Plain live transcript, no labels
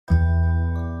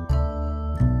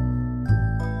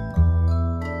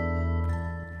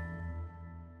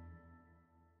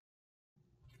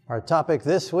Our topic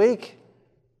this week,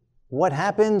 what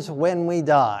happens when we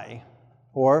die?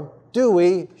 Or do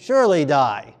we surely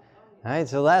die? All right,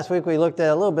 so last week we looked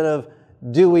at a little bit of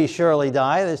do we surely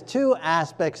die? There's two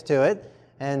aspects to it.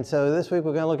 And so this week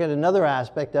we're going to look at another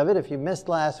aspect of it. If you missed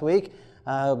last week,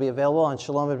 it'll be available on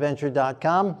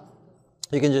shalomadventure.com.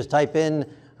 You can just type in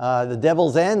The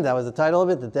Devil's End. That was the title of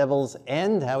it, The Devil's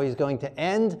End, how he's going to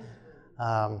end.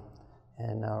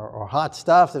 Or Hot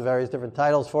Stuff, the various different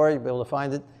titles for it. You'll be able to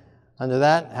find it under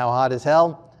that, How Hot Is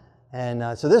Hell.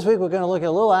 And so this week we're going to look at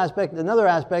another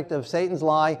aspect of Satan's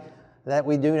lie, that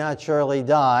we do not surely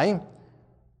die,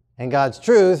 and God's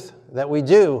truth, that we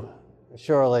do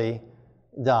surely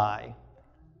die.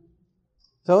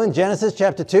 So in Genesis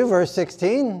chapter 2, verse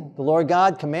 16, the Lord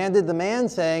God commanded the man,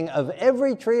 saying, "Of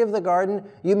every tree of the garden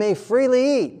you may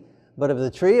freely eat, but of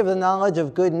the tree of the knowledge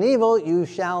of good and evil you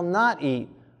shall not eat.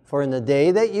 For in the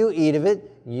day that you eat of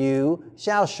it, you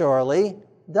shall surely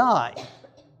die."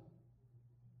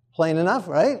 Plain enough,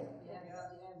 right?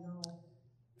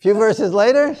 A few verses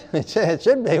later, it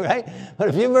should be, right? But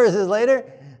a few verses later,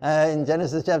 in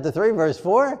Genesis chapter 3, verse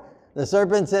 4, the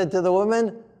serpent said to the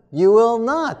woman, "You will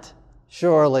not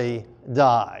surely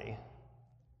die."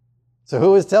 So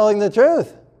who is telling the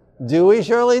truth? Do we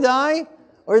surely die,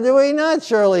 or do we not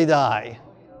surely die?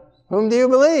 Whom do you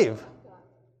believe?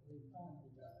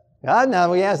 God.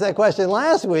 Now, we asked that question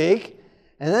last week,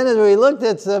 and then as we looked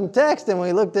at some text and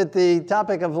we looked at the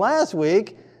topic of last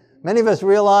week, many of us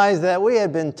realized that we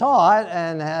had been taught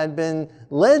and had been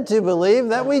led to believe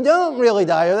that we don't really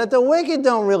die, or that the wicked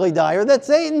don't really die, or that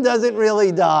Satan doesn't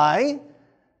really die.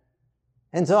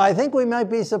 And so I think we might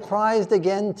be surprised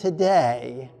again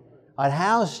today at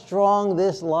how strong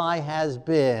this lie has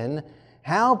been,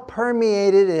 how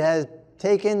permeated it has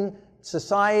taken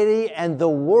society and the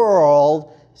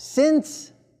world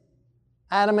since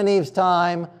Adam and Eve's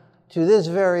time to this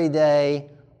very day,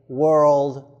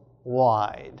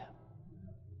 worldwide.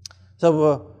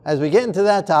 So as we get into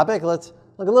that topic, let's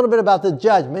look a little bit about the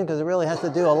judgment, because it really has to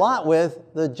do a lot with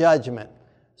the judgment.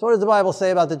 So what does the Bible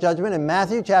say about the judgment? In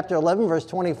Matthew chapter 11, verse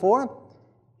 24,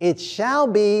 "It shall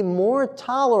be more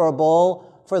tolerable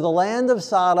for the land of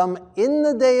Sodom in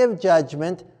the day of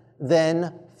judgment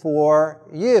than for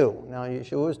you." Now,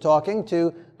 Yeshua was talking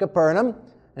to Capernaum,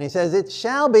 and he says, it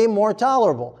shall be more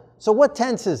tolerable. So what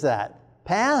tense is that?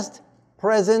 Past,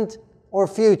 present, or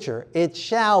future? It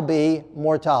shall be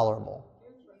more tolerable.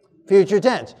 Future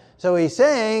tense. So he's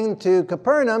saying to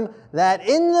Capernaum that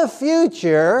in the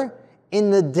future,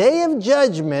 in the day of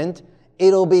judgment,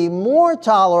 it'll be more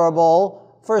tolerable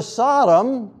for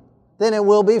Sodom than it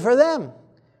will be for them.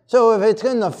 So if it's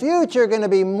in the future going to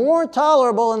be more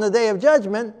tolerable in the day of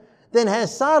judgment, then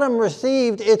has Sodom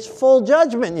received its full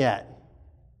judgment yet?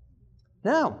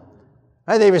 No.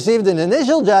 Right, they received an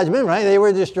initial judgment, right? They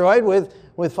were destroyed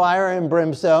with fire and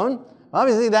brimstone.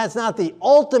 Obviously, that's not the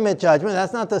ultimate judgment.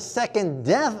 That's not the second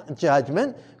death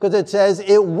judgment, because it says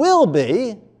it will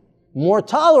be more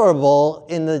tolerable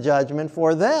in the judgment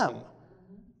for them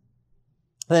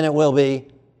than it will be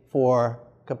for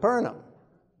Capernaum.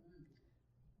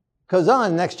 Goes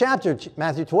on, next chapter,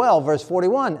 Matthew 12, verse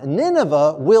 41.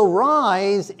 "Nineveh will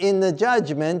rise in the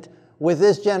judgment with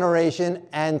this generation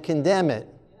and condemn it."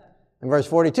 In verse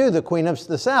 42, the queen of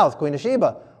the south, Queen of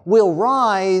Sheba, will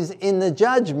rise in the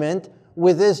judgment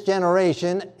with this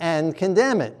generation and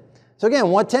condemn it. So again,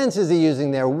 what tense is he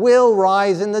using there? Will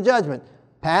rise in the judgment.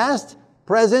 Past,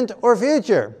 present, or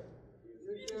future?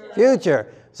 Future.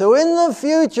 So in the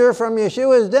future, from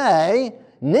Yeshua's day,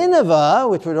 Nineveh,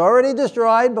 which was already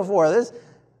destroyed before this,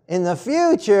 in the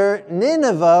future,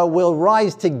 Nineveh will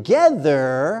rise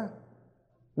together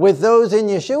with those in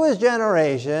Yeshua's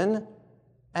generation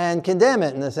and condemn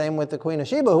it. And the same with the Queen of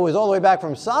Sheba, who was all the way back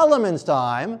from Solomon's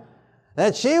time,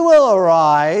 that she will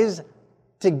arise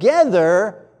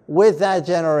together with that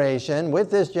generation,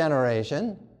 with this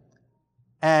generation,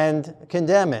 and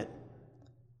condemn it.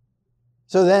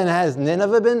 So then, has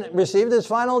Nineveh received its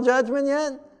final judgment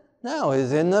yet? No,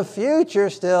 it's in the future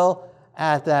still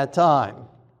at that time.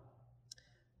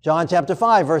 John chapter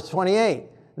 5, verse 28.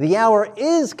 "The hour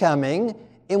is coming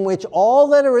in which all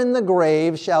that are in the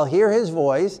grave shall hear his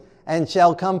voice and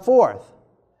shall come forth.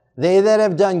 They that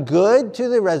have done good to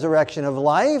the resurrection of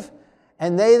life,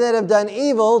 and they that have done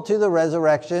evil to the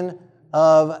resurrection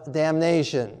of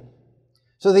damnation."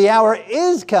 So the hour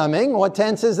is coming. What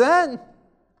tense is that?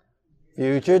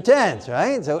 Future tense,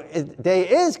 right? So day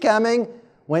is coming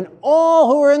when all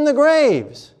who are in the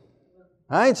graves,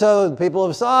 right? So the people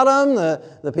of Sodom,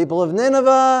 the people of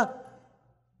Nineveh,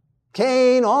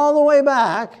 Cain, all the way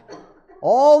back,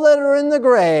 all that are in the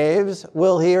graves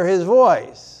will hear his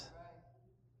voice.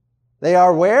 They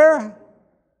are where?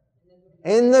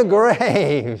 In the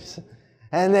graves.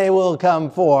 And they will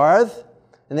come forth,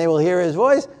 and they will hear his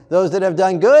voice. Those that have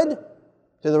done good,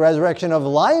 to the resurrection of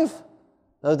life.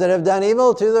 Those that have done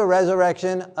evil, to the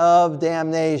resurrection of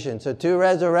damnation. So 2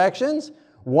 resurrections,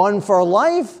 one for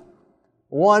life,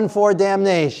 one for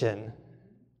damnation.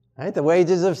 Right? The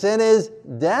wages of sin is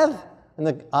death, and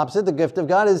the opposite, the gift of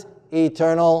God, is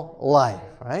eternal life.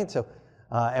 Right? So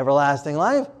everlasting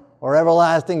life, or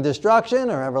everlasting destruction,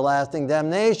 or everlasting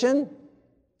damnation.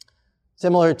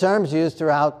 Similar terms used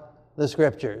throughout the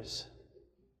Scriptures.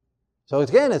 So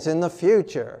again, it's in the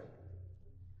future.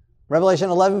 Revelation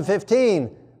 11:15,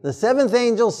 the 7th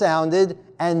angel sounded,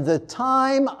 and the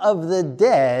time of the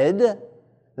dead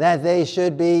that they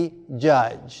should be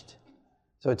judged.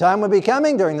 So a time would be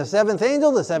coming during the 7th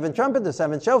angel, the 7th trumpet, the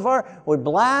 7th shofar would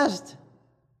blast.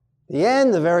 The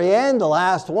end, the very end, the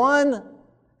last one.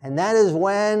 And that is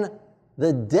when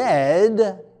the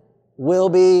dead will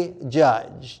be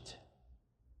judged.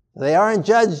 They aren't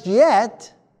judged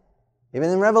yet. Even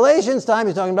in Revelation's time,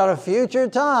 he's talking about a future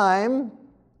time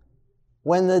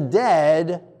when the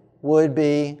dead would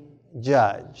be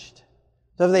judged.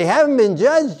 So if they haven't been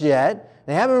judged yet,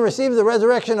 they haven't received the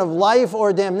resurrection of life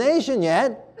or damnation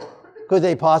yet, could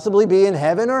they possibly be in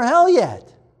heaven or hell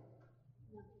yet?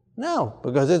 No,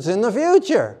 because it's in the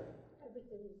future.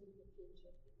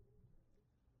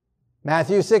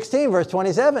 Matthew 16, verse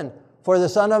 27. For the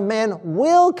Son of Man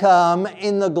will come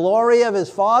in the glory of his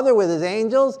Father with his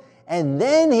angels, and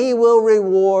then he will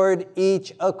reward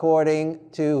each according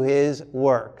to his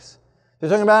works. They're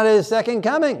talking about his second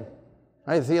coming.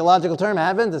 Right? The theological term,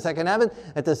 Advent, the second Advent.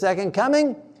 At the second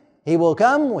coming, he will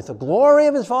come with the glory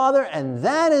of his Father, and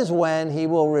that is when he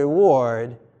will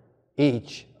reward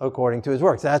each according to his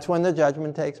works. That's when the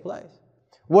judgment takes place.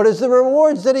 What is the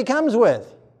rewards that he comes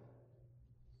with?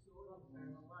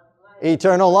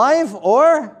 Eternal life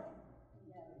or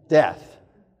death.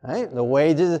 Right? The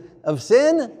wages of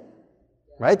sin,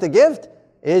 right? The gift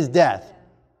is death.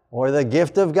 Or the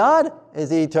gift of God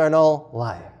is eternal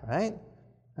life. Right?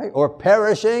 Or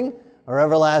perishing or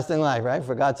everlasting life. Right?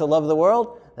 For God so loved the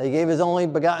world that he gave his only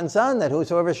begotten Son, that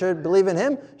whosoever should believe in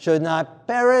him should not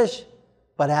perish,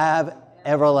 but have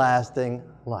everlasting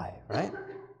life. Right?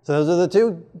 So those are the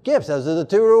 2 gifts. Those are the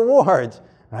 2 rewards.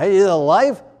 Right? Either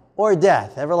life or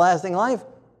death, everlasting life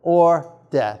or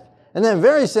death. And then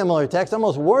very similar text,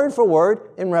 almost word for word,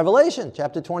 in Revelation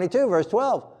chapter 22, verse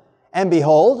 12. And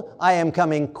behold, I am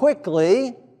coming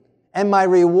quickly, and my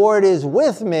reward is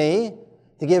with me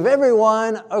to give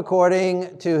everyone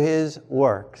according to his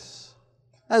works.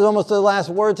 That's almost the last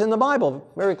words in the Bible,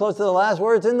 very close to the last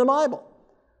words in the Bible.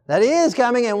 That he is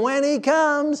coming, and when he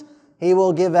comes, he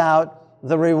will give out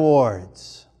the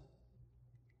rewards.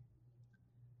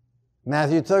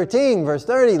 Matthew 13, verse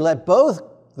 30, let both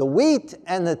the wheat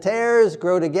and the tares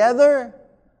grow together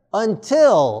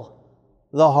until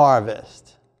the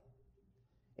harvest.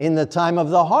 In the time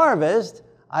of the harvest,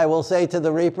 I will say to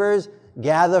the reapers,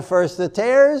 gather first the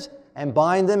tares and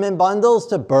bind them in bundles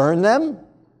to burn them,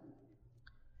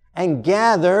 and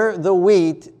gather the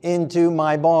wheat into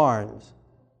my barns.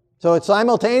 So it's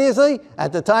simultaneously,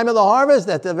 at the time of the harvest,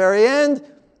 at the very end,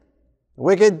 the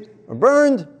wicked are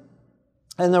burned,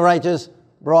 and the righteous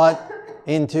brought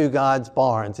into God's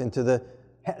barns, into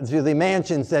the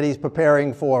mansions that he's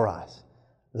preparing for us.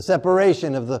 The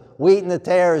separation of the wheat and the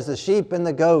tares, the sheep and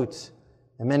the goats,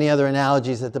 and many other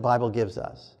analogies that the Bible gives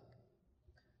us.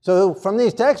 So from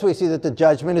these texts, we see that the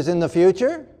judgment is in the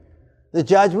future. The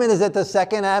judgment is at the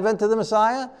second advent of the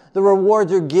Messiah. The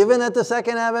rewards are given at the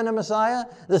second advent of Messiah.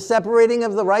 The separating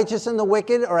of the righteous and the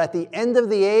wicked are at the end of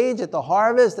the age, at the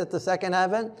harvest, at the second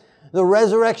advent. The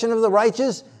resurrection of the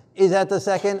righteous is at the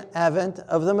second advent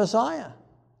of the Messiah.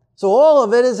 So all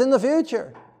of it is in the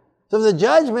future. So if the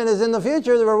judgment is in the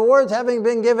future, the rewards having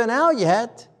been given out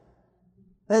yet,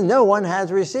 then no one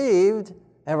has received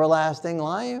everlasting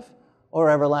life or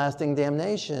everlasting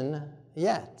damnation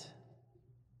yet.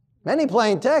 Many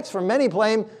plain texts from many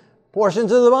plain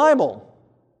portions of the Bible.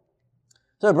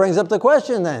 So it brings up the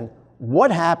question then,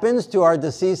 what happens to our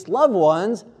deceased loved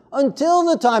ones until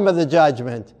the time of the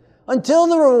judgment? Until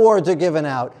the rewards are given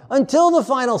out, until the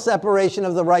final separation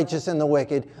of the righteous and the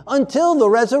wicked, until the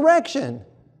resurrection.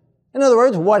 In other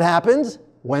words, what happens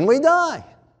when we die?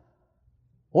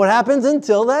 What happens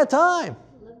until that time?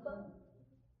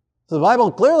 So the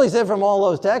Bible clearly said from all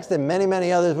those texts and many,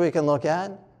 many others we can look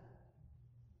at,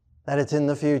 that it's in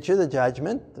the future, the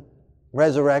judgment, the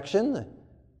resurrection, the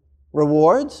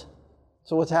rewards.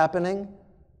 So what's happening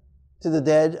to the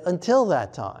dead until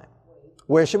that time?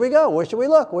 Where should we go? Where should we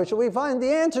look? Where should we find the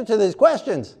answer to these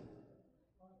questions?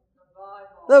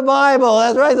 The Bible.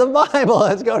 That's right, the Bible.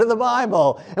 Let's go to the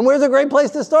Bible. And where's a great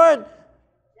place to start?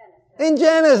 In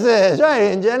Genesis, right?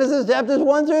 In Genesis chapters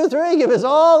 1 through 3, give us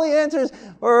all the answers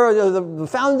or the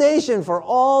foundation for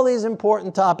all these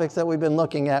important topics that we've been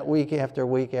looking at week after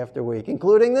week after week,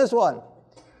 including this one.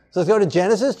 So let's go to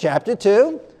Genesis chapter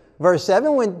 2, verse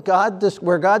 7,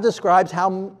 where God describes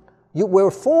how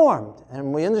we're formed.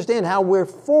 And we understand how we're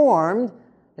formed.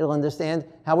 It'll understand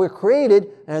how we're created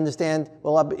and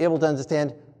we'll be able to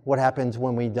understand what happens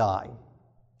when we die.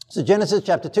 So Genesis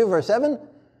chapter 2, verse 7,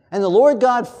 and the Lord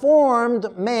God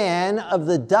formed man of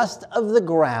the dust of the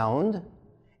ground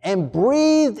and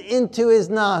breathed into his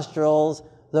nostrils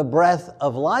the breath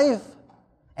of life,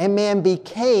 and man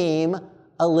became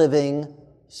a living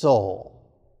soul.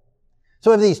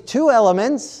 So we have these two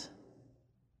elements,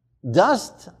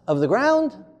 dust of the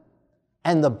ground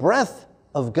and the breath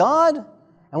of God.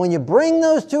 And when you bring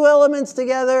those two elements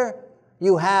together,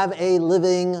 you have a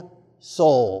living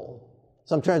soul.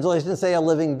 Some translations say a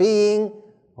living being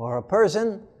or a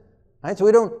person. Right? So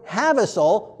we don't have a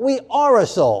soul, we are a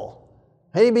soul.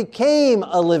 He became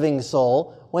a living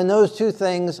soul when those two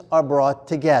things are brought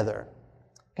together.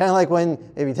 Kind of like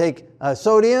if you take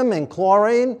sodium and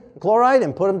chloride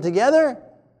and put them together,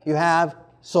 you have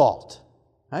salt.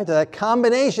 Right? So that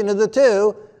combination of the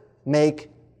two make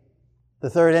the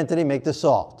third entity, make the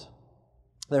salt.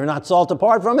 They're not salt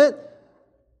apart from it.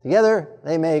 Together,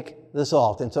 they make the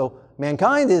salt. And so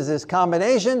mankind is this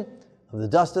combination of the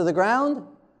dust of the ground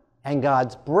and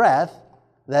God's breath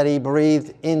that he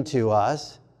breathed into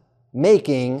us,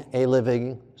 making a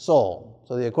living soul.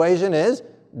 So the equation is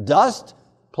dust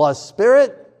plus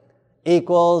spirit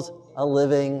equals a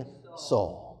living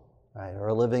soul, right? Or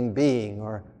a living being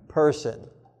or person.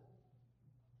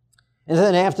 And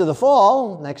then after the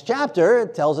fall, next chapter,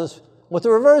 it tells us what the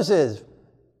reverse is.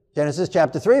 Genesis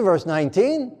chapter 3, verse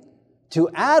 19. To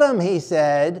Adam he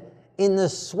said, in the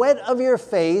sweat of your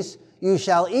face you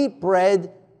shall eat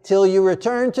bread till you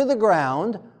return to the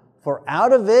ground, for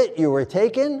out of it you were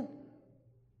taken,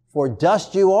 for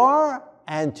dust you are,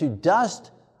 and to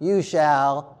dust you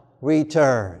shall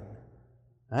return.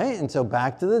 Right? And so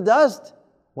back to the dust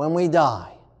when we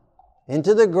die.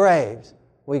 Into the graves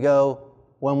we go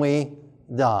when we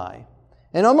die.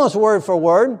 And almost word for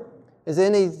word is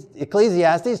in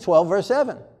Ecclesiastes 12, verse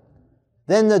 7.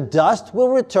 Then the dust will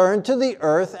return to the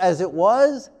earth as it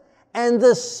was, and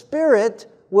the spirit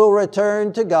will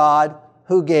return to God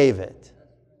who gave it.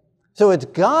 So it's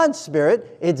God's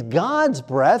spirit, it's God's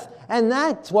breath, and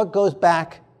that's what goes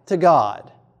back to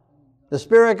God. The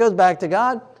spirit goes back to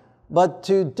God, but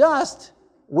to dust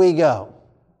we go.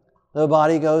 The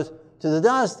body goes to the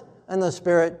dust, and the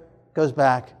spirit goes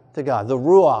back to God. The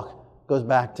ruach goes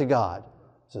back to God.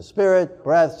 So spirit,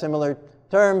 breath, similar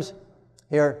terms.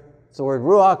 Here, it's the word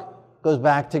ruach, goes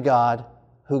back to God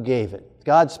who gave it.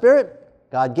 God's spirit,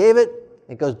 God gave it,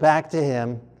 it goes back to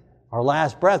him. Our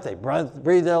last breath, they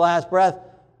breathe their last breath,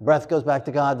 breath goes back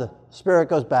to God, the spirit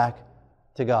goes back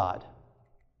to God.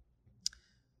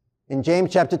 In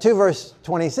James chapter 2, verse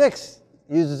 26,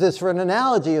 uses this for an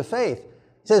analogy of faith.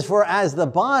 It says, for as the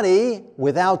body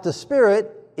without the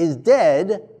spirit is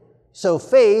dead, so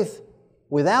faith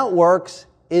without works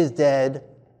is dead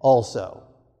also.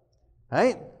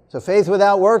 Right? So faith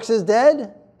without works is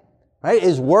dead. Right?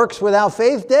 Is works without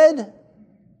faith dead?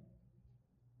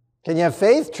 Can you have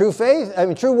faith, true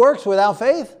works without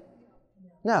faith?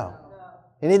 No.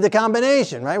 You need the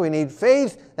combination, right? We need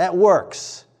faith that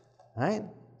works. Right?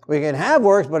 We can have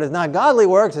works, but it's not godly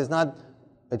works.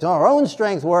 It's our own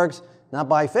strength works, not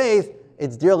by faith.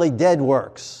 It's really dead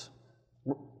works.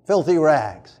 Filthy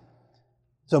rags.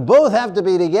 So both have to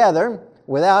be together.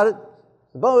 Without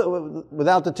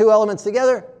the two elements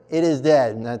together, it is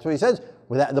dead. And that's what he says.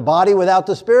 The body without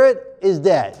the spirit is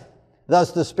dead.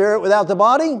 Thus the spirit without the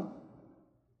body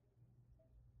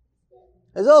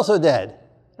is also dead.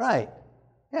 Right.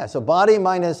 Yeah, so body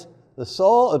minus the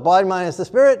soul, body minus the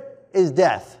spirit is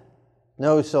death.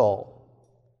 No soul.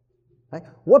 Right?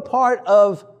 What part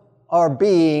of our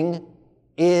being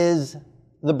is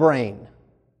the brain?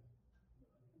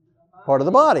 Part of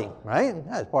the body, right?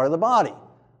 Yeah, it's part of the body,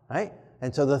 right?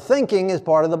 And so the thinking is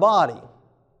part of the body.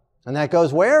 And that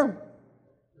goes where?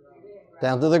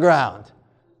 Down to the ground.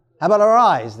 How about our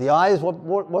eyes? The eyes,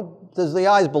 what does the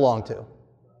eyes belong to?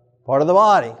 Part of the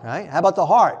body, right? How about the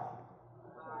heart?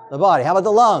 The body. How about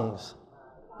the lungs?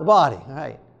 The body,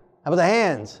 right? How about the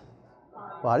hands?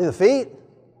 Body. The feet?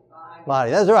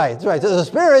 Body. That's right. That's right. So the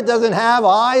spirit doesn't have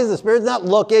eyes. The spirit's not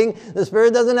looking. The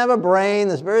spirit doesn't have a brain.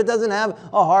 The spirit doesn't have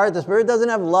a heart. The spirit doesn't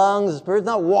have lungs. The spirit's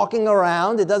not walking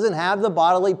around. It doesn't have the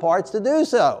bodily parts to do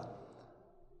so.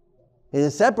 It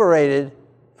is separated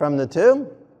from the two.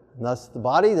 And thus the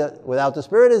body that without the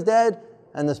spirit is dead,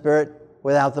 and the spirit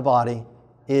without the body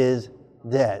is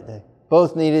dead. They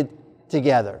both needed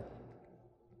together.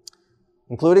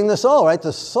 Including the soul, right?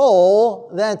 The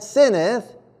soul that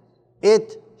sinneth,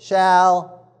 it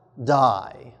shall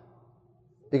die.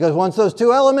 Because once those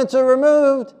two elements are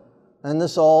removed, then the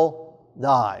soul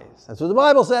dies. That's what the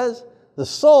Bible says. The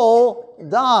soul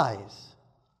dies.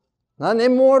 Not an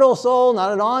immortal soul,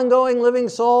 not an ongoing living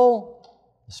soul.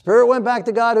 The spirit went back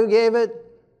to God who gave it.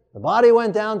 The body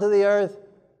went down to the earth,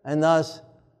 and thus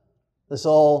the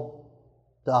soul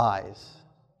dies.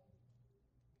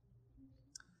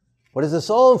 What is the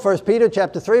soul? In 1 Peter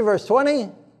chapter 3, verse 20,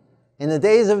 in the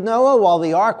days of Noah, while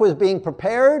the ark was being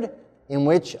prepared, in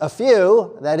which a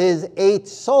few, that is 8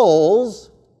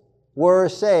 souls, were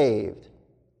saved.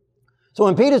 So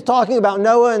when Peter's talking about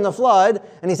Noah and the flood,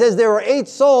 and he says there were 8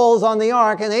 souls on the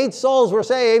ark, and 8 souls were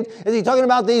saved, is he talking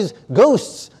about these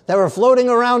ghosts that were floating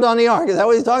around on the ark? Is that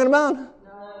what he's talking about?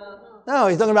 No,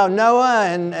 he's talking about Noah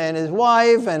and his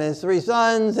wife and his 3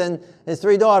 sons and his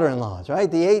 3 daughter-in-laws, right?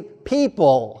 The 8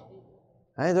 people.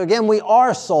 Right? So again, we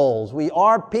are souls. We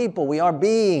are people. We are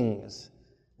beings.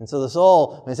 And so the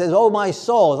soul, when it says, oh, my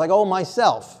soul, it's like, oh,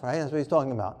 myself, right? That's what he's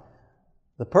talking about.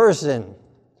 The person,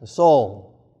 the soul.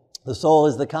 The soul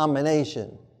is the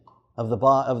combination of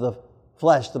the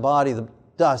flesh, the body, the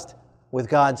dust, with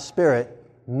God's Spirit,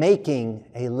 making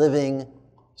a living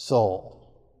soul.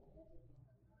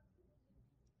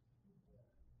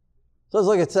 So let's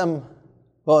look at some,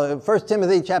 1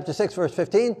 Timothy chapter 6, verse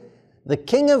 15. The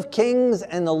King of Kings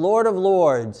and the Lord of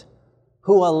Lords,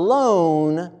 who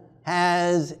alone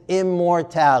has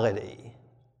immortality.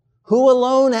 Who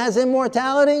alone has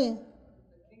immortality?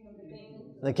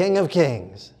 The King of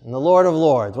Kings and the Lord of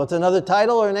Lords. What's another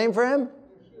title or name for him?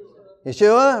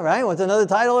 Yeshua, right? What's another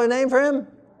title or name for him?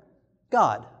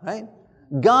 God, right?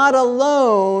 God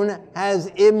alone has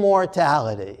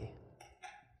immortality.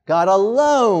 God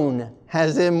alone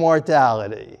has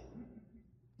immortality.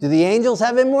 Do the angels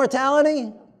have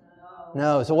immortality?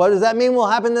 No. So what does that mean will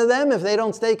happen to them if they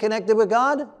don't stay connected with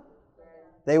God?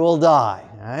 They will die.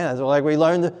 Right? That's like we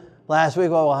learned last week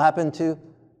what will happen to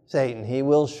Satan. He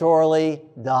will surely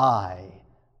die.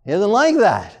 He doesn't like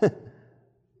that.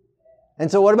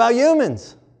 And so what about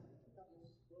humans?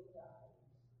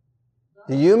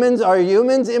 Are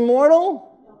humans immortal?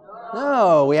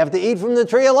 No, we have to eat from the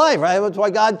tree of life, right? That's why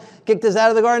God kicked us out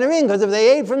of the Garden of Eden, because if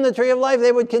they ate from the tree of life,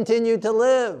 they would continue to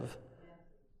live.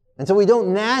 And so we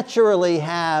don't naturally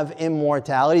have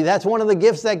immortality. That's one of the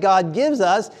gifts that God gives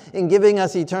us in giving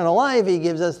us eternal life. He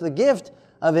gives us the gift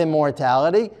of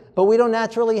immortality, but we don't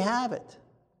naturally have it.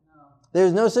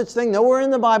 There's no such thing. Nowhere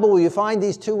in the Bible will you find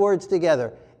these two words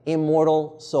together,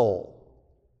 immortal soul.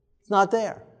 It's not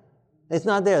there. It's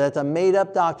not there. That's a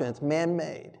made-up doctrine. It's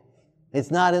man-made. It's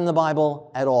not in the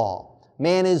Bible at all.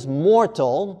 Man is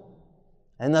mortal,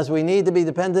 and thus we need to be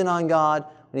dependent on God.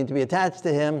 We need to be attached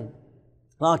to Him,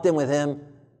 locked in with Him,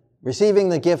 receiving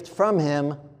the gift from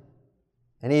Him,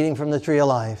 and eating from the tree of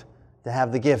life to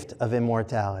have the gift of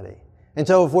immortality. And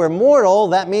so if we're mortal,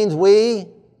 that means we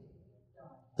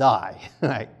die.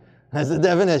 Right? That's the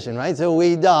definition, right? So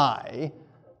we die.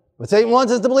 But Satan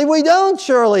wants us to believe we don't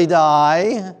surely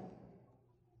die.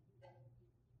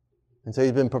 And so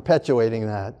he's been perpetuating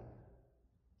that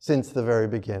since the very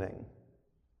beginning.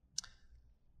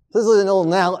 This is an old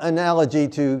analogy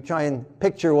to try and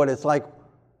picture what it's like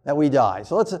that we die.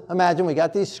 So let's imagine we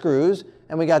got these screws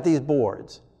and we got these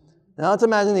boards. Now let's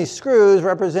imagine these screws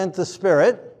represent the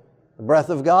spirit, the breath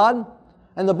of God,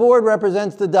 and the board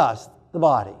represents the dust, the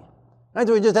body. Right?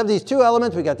 So we just have these two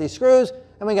elements. We got these screws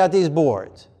and we got these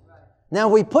boards. Now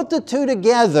if we put the two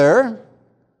together,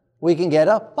 we can get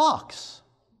a box.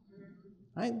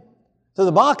 Right? So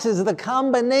the box is the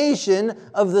combination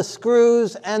of the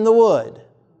screws and the wood.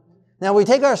 Now we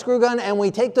take our screw gun and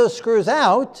we take those screws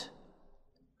out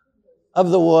of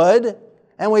the wood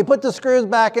and we put the screws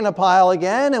back in a pile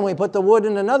again and we put the wood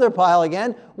in another pile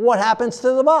again. What happens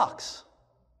to the box?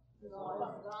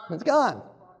 It's gone.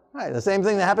 Right, the same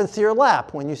thing that happens to your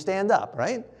lap when you stand up,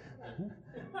 right?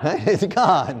 It's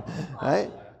gone. Right?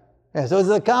 Yeah, so it's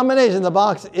the combination. The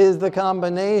box is the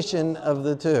combination of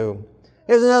the two.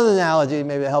 Here's another analogy,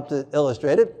 maybe to help to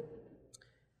illustrate it.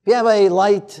 If you have a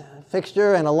light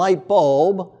fixture and a light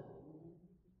bulb,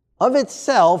 of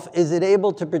itself, is it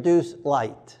able to produce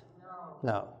light?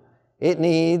 No. It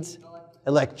needs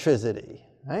electricity.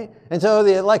 Right? And so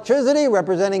the electricity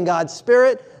representing God's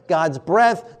Spirit, God's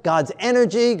breath, God's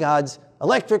energy, God's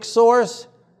electric source,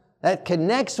 that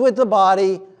connects with the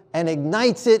body and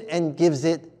ignites it and gives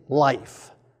it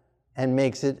life and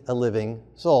makes it a living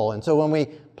soul. And so when we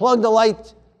plug the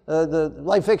light the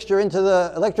light fixture into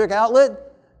the electric outlet,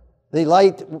 the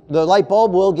light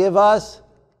bulb will give us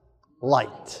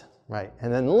light, right?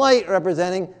 And then light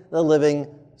representing the living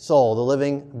soul, the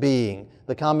living being,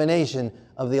 the combination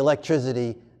of the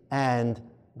electricity and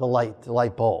the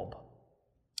light bulb.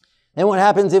 And what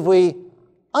happens if we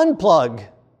unplug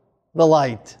the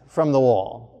light from the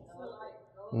wall?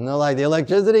 No light. The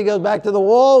electricity goes back to the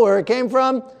wall where it came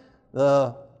from.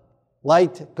 The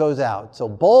light goes out. So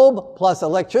bulb plus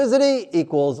electricity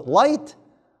equals light.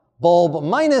 Bulb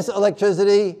minus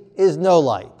electricity is no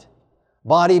light.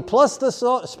 Body plus the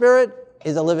spirit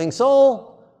is a living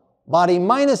soul. Body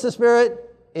minus the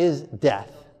spirit is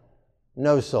death.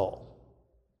 No soul.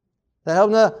 Does that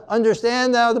help to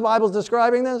understand how the Bible's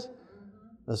describing this?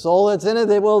 The soul that's in it,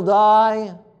 they will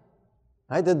die.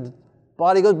 Right? The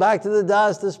body goes back to the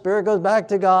dust. The spirit goes back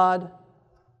to God.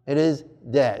 It is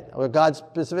dead. What God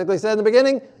specifically said in the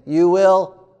beginning, you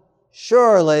will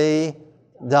surely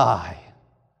die.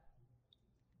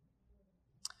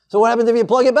 So what happens if you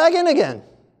plug it back in again?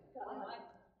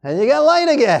 And you got light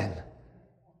again.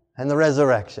 And the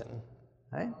resurrection.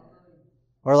 Right?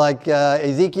 Or like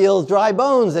Ezekiel's dry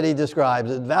bones that he describes,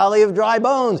 the valley of dry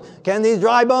bones. Can these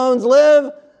dry bones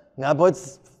live? God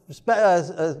puts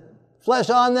flesh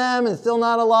on them and still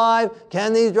not alive.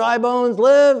 Can these dry bones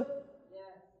live?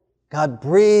 God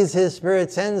breathes His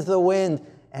Spirit, sends the wind,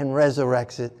 and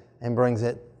resurrects it and brings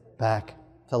it back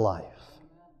to life.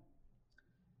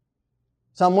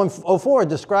 Psalm 104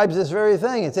 describes this very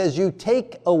thing. It says, you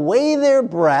take away their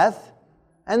breath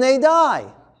and they die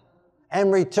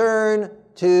and return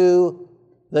to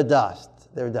the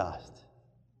dust, their dust.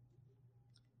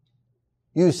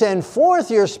 You send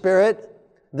forth your Spirit,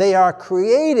 they are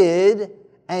created,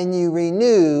 and you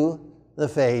renew the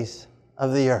face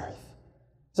of the earth.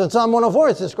 So in Psalm 104,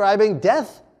 it's describing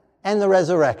death and the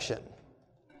resurrection.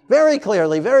 Very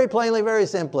clearly, very plainly, very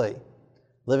simply.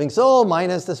 Living soul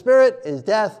minus the spirit is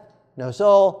death, no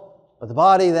soul. But the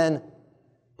body then,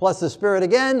 plus the spirit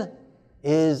again,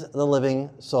 is the living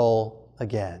soul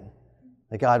again.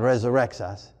 That God resurrects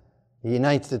us. He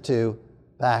unites the two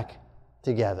back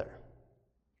together.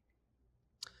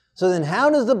 So then how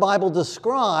does the Bible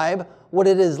describe what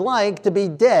it is like to be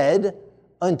dead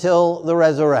until the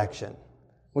resurrection?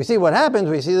 We see what happens.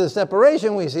 We see the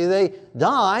separation. We see they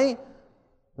die.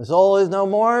 The soul is no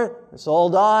more. The soul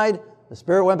died. The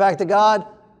spirit went back to God.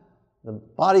 The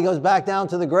body goes back down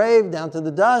to the grave, down to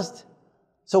the dust.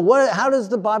 So how does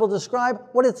the Bible describe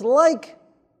what it's like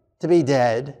to be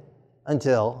dead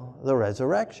until the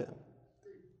resurrection?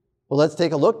 Well, let's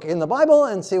take a look in the Bible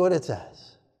and see what it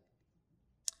says.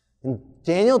 In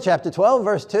Daniel chapter 12,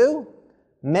 verse 2,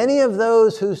 many of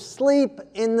those who sleep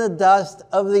in the dust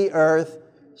of the earth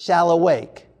shall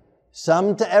awake,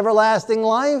 some to everlasting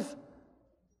life,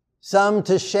 some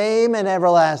to shame and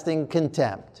everlasting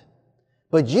contempt.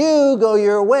 But you go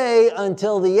your way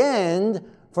until the end,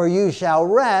 for you shall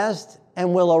rest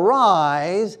and will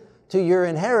arise to your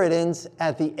inheritance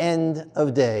at the end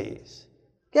of days.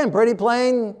 Again, pretty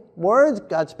plain words.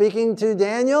 God speaking to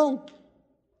Daniel,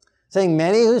 saying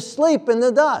many who sleep in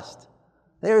the dust.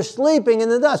 They are sleeping in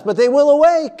the dust, but they will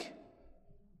awake.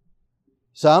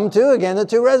 Some to, again, the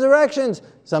two resurrections.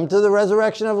 Some to the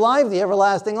resurrection of life, the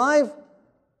everlasting life.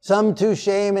 Some to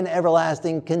shame and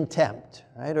everlasting contempt,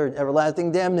 right? Or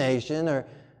everlasting damnation, or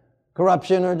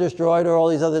corruption, or destroyed, or all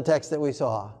these other texts that we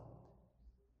saw.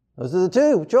 Those are the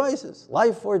two choices,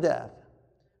 life or death.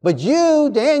 But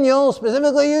you, Daniel,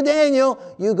 specifically you, Daniel,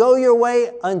 you go your way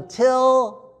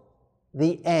until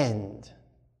the end.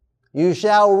 You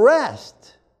shall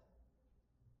rest.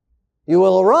 You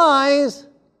will arise.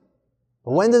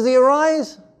 But when does he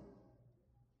arise?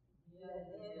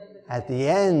 At the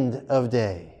end of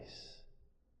days.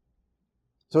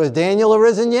 So has Daniel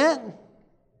arisen yet?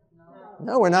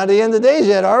 No, we're not at the end of days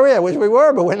yet, are we? I wish we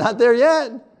were, but we're not there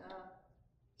yet.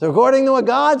 So according to what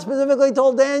God specifically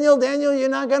told Daniel, Daniel, you're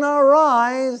not going to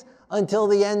arise until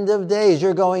the end of days.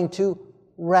 You're going to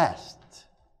rest.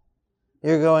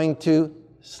 You're going to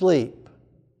sleep.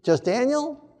 Just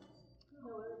Daniel?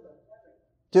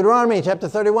 Deuteronomy chapter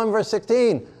 31, verse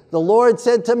 16. The Lord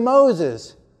said to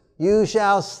Moses, you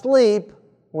shall sleep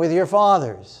with your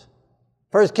fathers.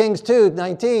 1 Kings 2,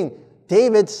 19.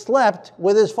 David slept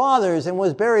with his fathers and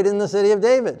was buried in the city of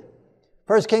David.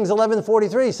 1 Kings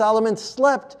 11:43, Solomon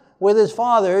slept with his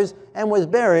fathers and was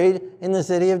buried in the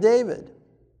city of David.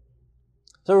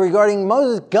 So regarding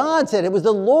Moses, God said, it was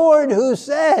the Lord who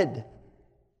said,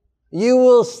 you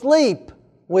will sleep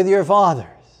with your fathers.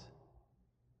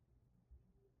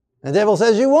 The devil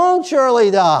says, you won't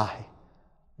surely die.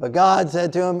 But God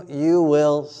said to him, you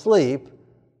will sleep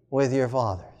with your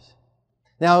fathers.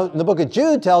 Now, the book of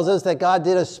Jude tells us that God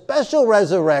did a special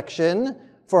resurrection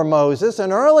for Moses,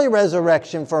 an early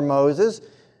resurrection for Moses.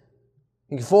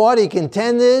 He fought, he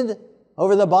contended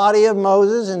over the body of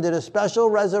Moses and did a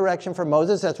special resurrection for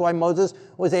Moses. That's why Moses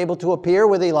was able to appear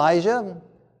with Elijah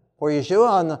or Yeshua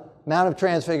on the Mount of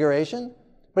Transfiguration.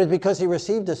 But it's because he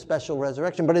received a special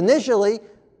resurrection. But initially,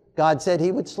 God said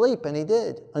he would sleep, and he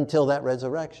did until that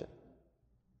resurrection.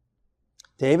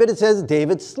 David, it says,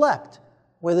 David slept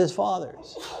with his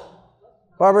fathers.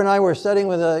 Barbara and I were studying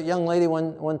with a young lady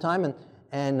one time,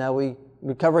 and we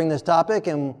were covering this topic,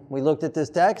 and we looked at this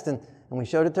text, and we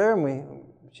showed it to her, and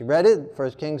she read it,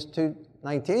 1 Kings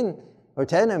 2:19 or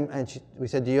 10, and we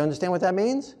said, do you understand what that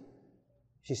means?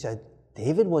 She said,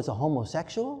 David was a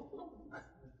homosexual?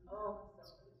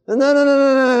 No.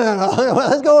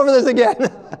 Let's go over this again.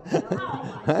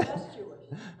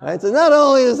 Right? So not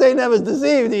only does Satan have us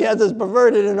deceived, he has us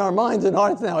perverted in our minds and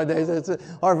hearts nowadays. It's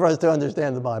hard for us to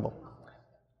understand the Bible.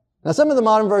 Now, some of the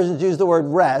modern versions use the word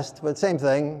rest, but same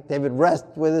thing. David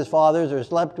rested with his fathers or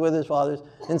slept with his fathers,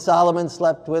 and Solomon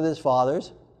slept with his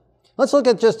fathers. Let's look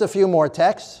at just a few more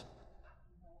texts.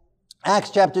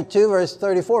 Acts chapter 2, verse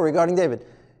 34 regarding David.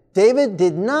 David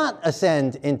did not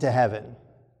ascend into heaven.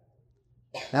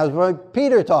 Now, it was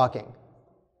Peter talking.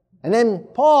 And then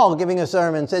Paul, giving a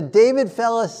sermon, said David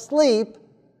fell asleep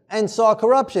and saw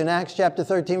corruption. Acts chapter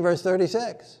 13, verse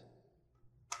 36.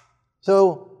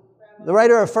 So, the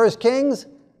writer of 1 Kings,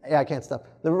 I can't stop.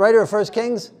 The writer of 1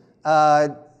 Kings,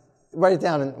 write it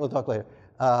down and we'll talk later.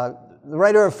 The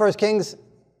writer of 1 Kings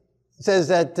says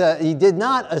that he did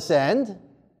not ascend,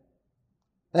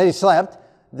 that he slept.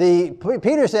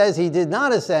 Peter says he did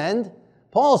not ascend.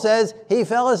 Paul says he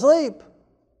fell asleep.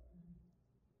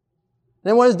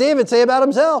 Then what does David say about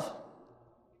himself?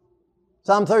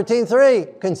 Psalm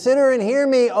 13:3, consider and hear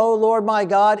me, O Lord my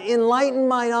God, enlighten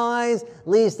mine eyes,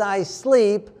 lest I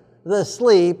sleep the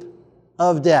sleep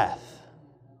of death.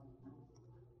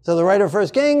 So the writer of 1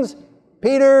 Kings,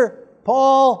 Peter,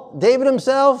 Paul, David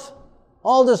himself,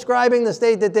 all describing the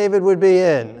state that David would be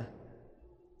in.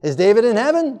 Is David in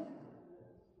heaven?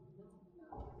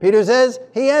 Peter says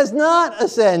he has not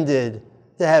ascended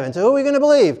to heaven. So who are we going to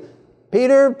believe?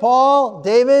 Peter, Paul,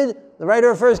 David, the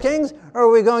writer of 1 Kings? Or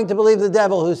are we going to believe the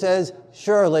devil who says,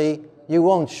 surely, you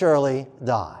won't surely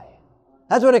die?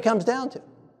 That's what it comes down to.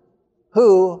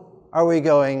 Who are we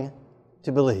going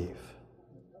to believe?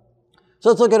 So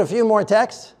let's look at a few more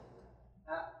texts.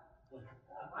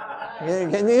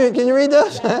 Can you read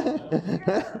those?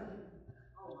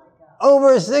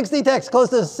 Over 60 texts, close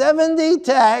to 70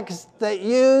 texts that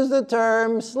use the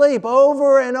term sleep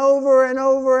over and over and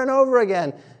over and over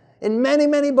again in many,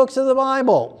 many books of the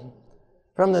Bible.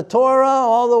 From the Torah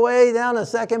all the way down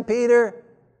to 2 Peter,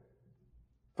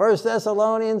 1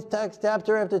 Thessalonians, text,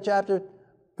 chapter after chapter,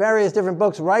 various different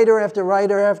books, writer after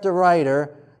writer after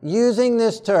writer, using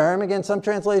this term. Again, some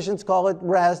translations call it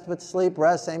rest, but sleep,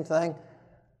 rest, same thing.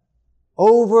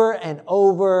 Over and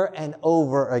over and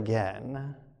over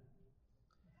again.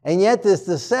 And yet this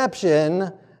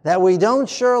deception that we don't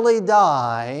surely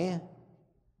die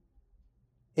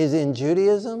is in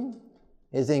Judaism,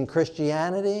 is in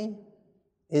Christianity,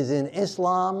 is in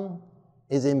Islam,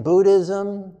 is in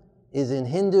Buddhism, is in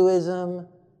Hinduism,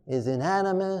 is in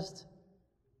animist.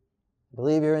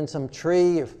 Believe you're in some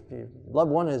tree, if your loved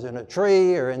one is in a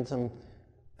tree, or in some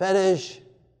fetish,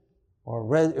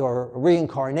 or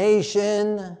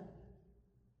reincarnation,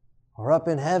 or up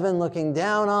in heaven looking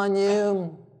down on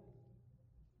you,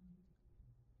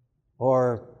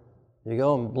 or you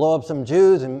go and blow up some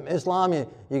Jews. In Islam, you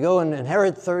go and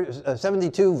inherit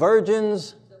 72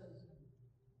 virgins.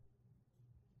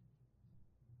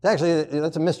 Actually,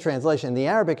 that's a mistranslation. In the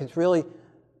Arabic, it's really,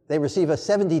 they receive a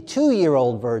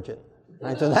 72-year-old virgin.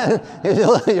 Right? So that is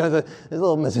there's a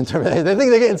little misinterpretation. They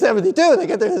think they're getting 72. They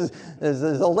get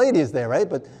there's old ladies there, right?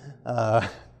 But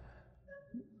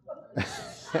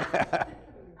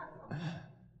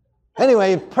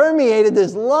anyway,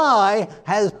 this lie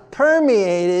has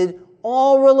permeated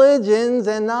all religions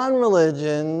and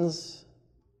non-religions.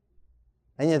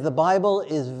 And yet the Bible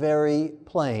is very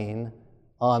plain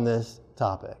on this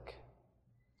topic.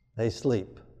 They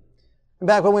sleep.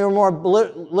 Back when we were more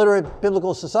literate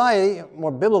biblical society,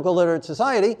 more biblical literate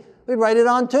society, we'd write it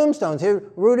on tombstones.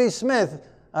 Here, Rudy Smith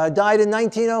died in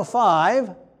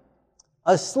 1905,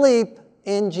 asleep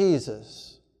in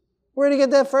Jesus. Where did he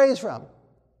get that phrase from?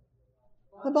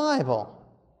 The Bible.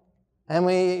 And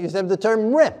we used to have the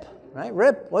term RIP, right?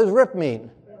 RIP, what does RIP mean?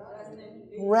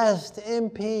 Rest in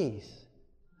peace.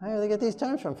 Where do they get these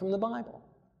terms from? From the Bible.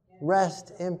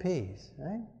 Rest in peace,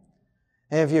 right?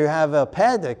 If you have a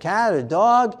pet, a cat, a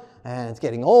dog, and it's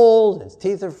getting old, its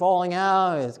teeth are falling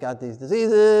out, it's got these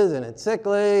diseases, and it's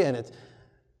sickly, and it's,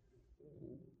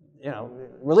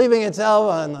 relieving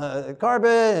itself on the carpet,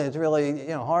 and it's really,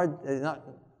 hard, it's not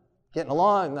getting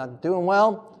along, not doing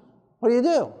well, what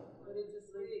do?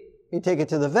 You take it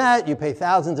to the vet, you pay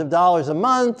thousands of dollars a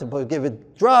month to give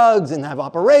it drugs and have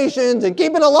operations and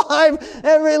keep it alive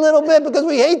every little bit because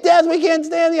we hate death. We can't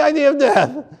stand the idea of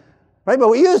death. Right? But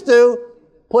we used to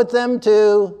put them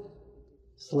to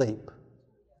sleep.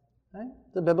 Right?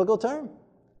 It's a biblical term.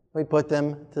 We put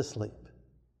them to sleep.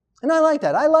 And I like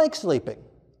that. I like sleeping.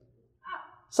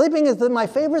 Sleeping is my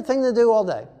favorite thing to do all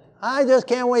day. I just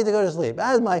can't wait to go to sleep.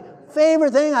 That is my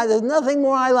favorite thing. There's nothing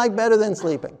more I like better than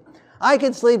sleeping. I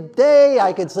could sleep day,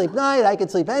 I could sleep night, I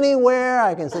could sleep anywhere,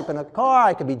 I can sleep in a car,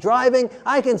 I could be driving,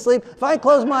 I can sleep. If I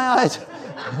close my eyes,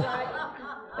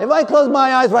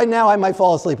 right now, I might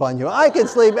fall asleep on you. I can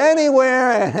sleep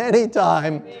anywhere at any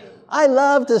time. I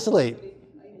love to sleep.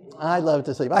 I love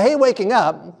to sleep. I hate waking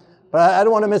up, but I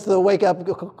don't want to miss the wake up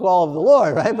call of the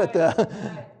Lord, right?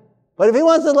 But if he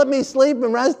wants to let me sleep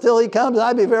and rest till he comes,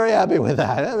 I'd be very happy with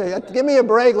that. I mean, give me a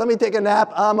break, let me take a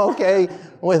nap, I'm okay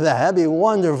with that. That'd be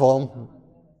wonderful.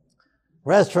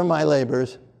 Rest from my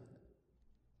labors.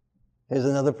 Here's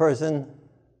another person,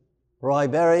 Roy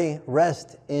Berry,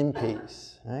 rest in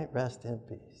peace. Right? Rest in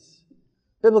peace.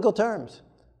 Biblical terms.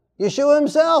 Yeshua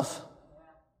himself.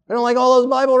 You don't like all those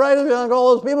Bible writers? You don't like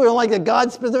all those people? You don't like that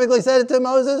God specifically said it to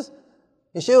Moses?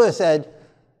 Yeshua said,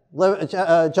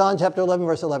 John chapter 11,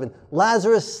 verse 11,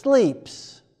 Lazarus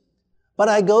sleeps, but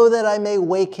I go that I may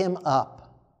wake him up.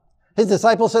 His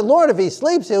disciples said, Lord, if he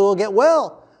sleeps, he will get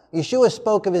well. Yeshua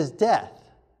spoke of his death,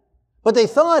 but they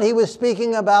thought he was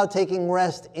speaking about taking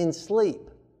rest in sleep.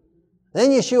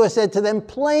 Then Yeshua said to them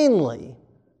plainly,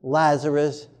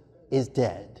 Lazarus is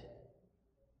dead.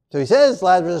 So he says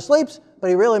Lazarus sleeps, but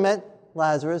he really meant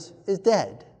Lazarus is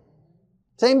dead.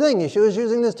 Same thing, Yeshua is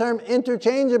using this term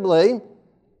interchangeably.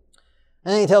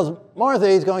 And then he tells Martha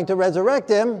he's going to resurrect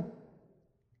him.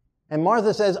 And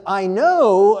Martha says, I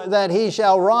know that he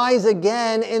shall rise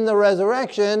again in the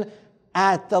resurrection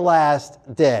at the last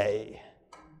day.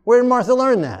 Where did Martha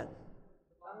learn that?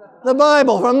 The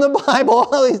Bible, from the Bible.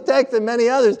 All these texts and many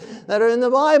others that are in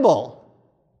the Bible.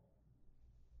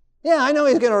 Yeah, I know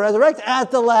he's going to resurrect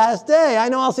at the last day. I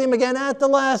know I'll see him again at the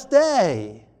last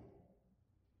day.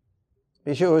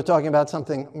 Yeshua was talking about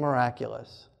something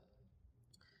miraculous.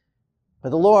 But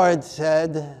the Lord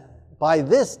said, by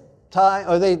this time,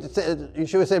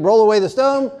 Yeshua said, roll away the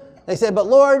stone. They said, but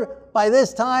Lord, by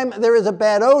this time there is a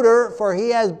bad odor, for he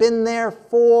has been there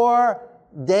 4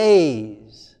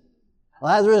 days.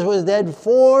 Lazarus was dead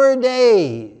 4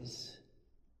 days.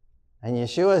 And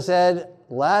Yeshua said,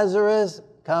 Lazarus,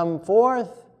 come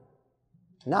forth,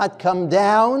 not come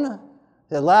down.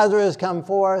 He said, Lazarus, come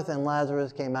forth, and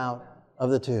Lazarus came out of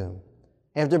the tomb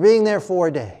after being there 4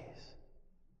 days.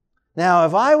 Now,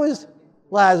 if I was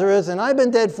Lazarus and I've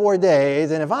been dead 4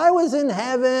 days, and if I was in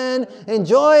heaven,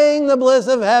 enjoying the bliss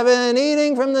of heaven,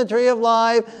 eating from the tree of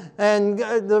life and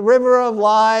the river of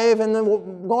life and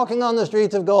walking on the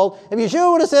streets of gold, if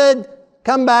Yeshua would have said,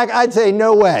 come back, I'd say,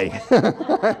 no way.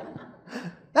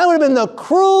 That would have been the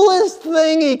cruelest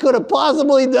thing he could have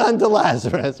possibly done to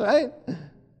Lazarus, right? It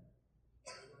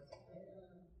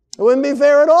wouldn't be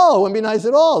fair at all. It wouldn't be nice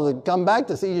at all to come back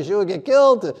to see Yeshua get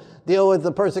killed, to deal with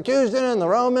the persecution and the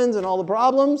Romans and all the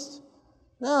problems.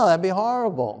 No, that'd be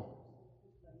horrible.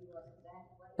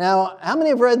 Now, how many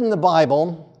have read in the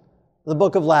Bible the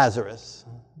book of Lazarus?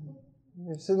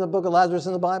 You've seen the book of Lazarus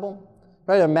in the Bible?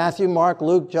 Right? Matthew, Mark,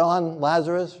 Luke, John,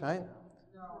 Lazarus, right?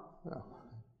 No.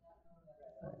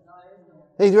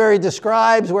 Where he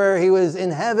describes where he was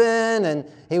in heaven and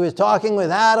he was talking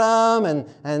with Adam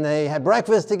and they had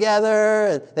breakfast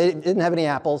together. They didn't have any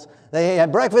apples. They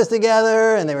had breakfast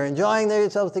together and they were enjoying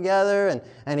themselves together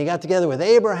and he got together with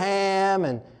Abraham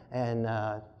and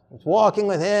was walking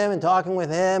with him and talking with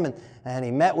him and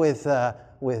he met with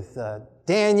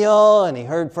Daniel, and he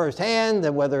heard firsthand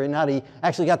that whether or not he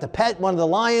actually got to pet one of the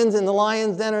lions in the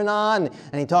lion's den or not,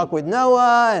 and he talked with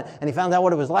Noah, and he found out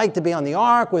what it was like to be on the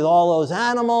ark with all those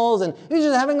animals, and he was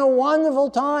just having a wonderful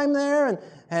time there,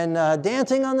 and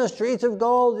dancing on the streets of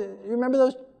gold. You remember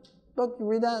those books? You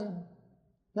read that?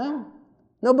 No?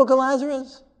 No book of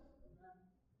Lazarus?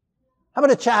 How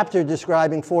about a chapter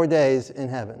describing 4 days in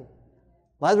heaven?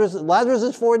 Lazarus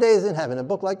is 4 days in heaven. A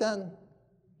book like that?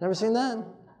 Never seen that?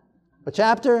 A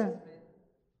chapter?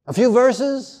 A few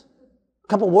verses? A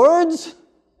couple words?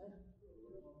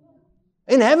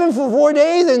 In heaven for 4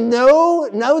 days and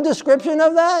no description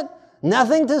of that?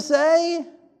 Nothing to say?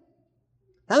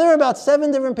 Now, there were about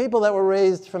 7 different people that were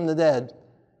raised from the dead.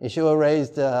 Yeshua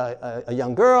raised a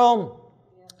young girl,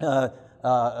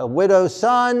 a widow's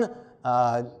son.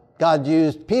 God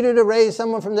used Peter to raise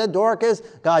someone from the dead, Dorcas.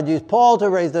 God used Paul to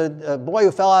raise a boy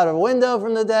who fell out of a window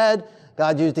from the dead.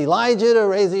 God used Elijah to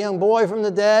raise a young boy from the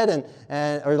dead,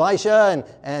 or Elisha,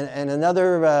 and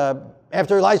another,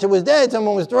 after Elisha was dead,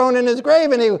 someone was thrown in his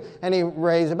grave, and he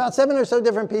raised about 7 or so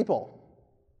different people.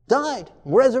 Died,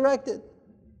 resurrected.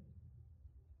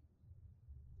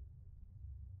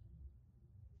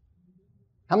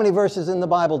 How many verses in the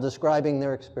Bible describing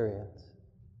their experience?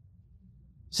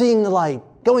 Seeing the light,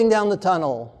 going down the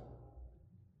tunnel.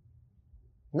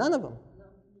 None of them.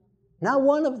 Not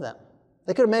one of them.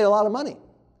 They could have made a lot of money.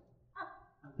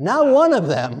 Not one of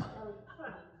them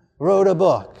wrote a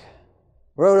book,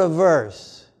 wrote a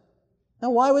verse. Now,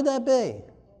 why would that be?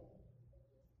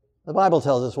 The Bible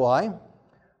tells us why.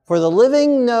 For the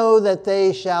living know that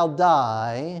they shall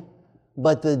die,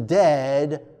 but the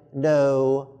dead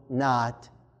know not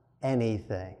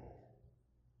anything.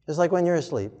 Just like when you're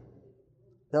asleep.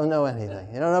 Don't know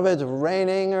anything. You don't know if it's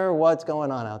raining or what's going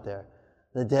on out there.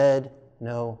 The dead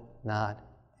know not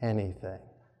anything.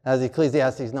 As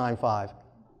Ecclesiastes 9:5.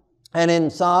 And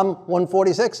in Psalm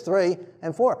 146, 3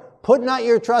 and 4. Put not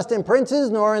your trust in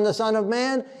princes, nor in the Son of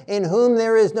Man, in whom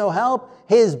there is no help.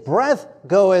 His breath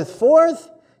goeth forth.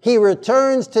 He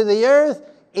returns to the earth.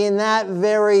 In that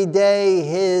very day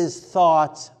his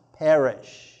thoughts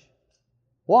perish.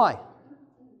 Why?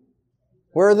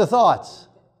 Where are the thoughts?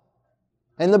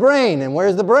 In the brain. And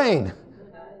where's the brain?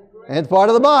 It's part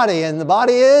of the body. And the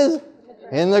body is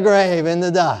in the grave, in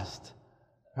the dust.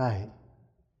 Right.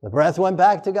 The breath went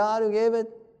back to God who gave it.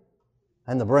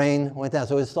 And the brain went down.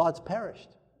 So his thoughts perished.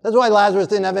 That's why Lazarus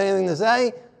didn't have anything to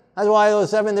say. That's why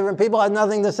those 7 different people had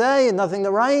nothing to say and nothing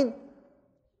to write.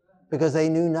 Because they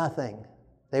knew nothing.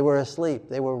 They were asleep.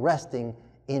 They were resting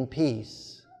in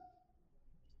peace.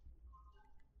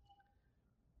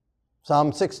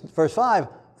 Psalm 6, verse 5.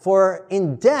 For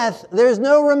in death there is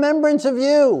no remembrance of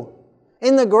you.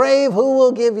 In the grave who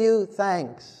will give you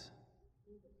thanks?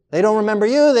 They don't remember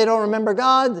you. They don't remember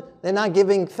God. They're not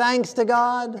giving thanks to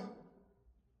God.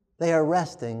 They are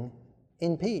resting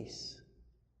in peace.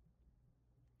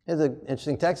 Here's an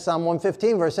interesting text, Psalm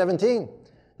 115, verse 17.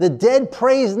 The dead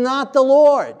praise not the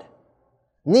Lord,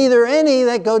 neither any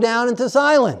that go down into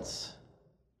silence.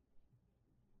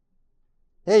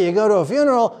 Yeah, you go to a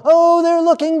funeral, oh, they're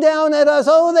looking down at us.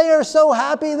 Oh, they are so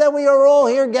happy that we are all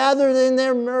here gathered in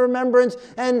their remembrance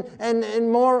and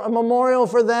more a memorial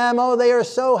for them. Oh, they are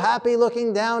so happy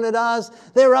looking down at us.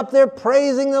 They're up there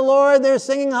praising the Lord. They're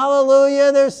singing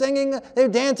hallelujah. They're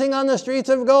dancing on the streets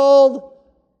of gold.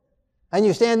 And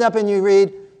you stand up and you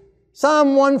read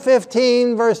Psalm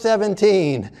 115, verse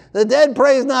 17. The dead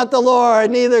praise not the Lord,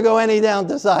 neither go any down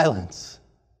to silence.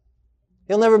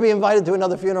 You'll never be invited to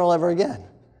another funeral ever again.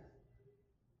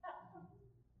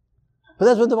 But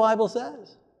that's what the Bible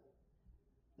says.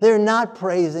 They're not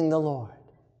praising the Lord.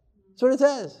 That's what it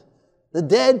says. The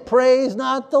dead praise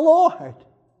not the Lord.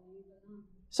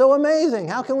 So amazing.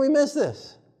 How can we miss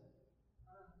this?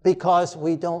 Because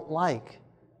we don't like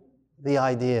the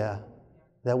idea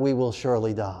that we will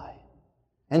surely die.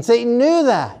 And Satan knew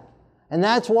that. And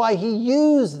that's why he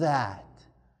used that.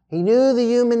 He knew the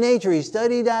human nature. He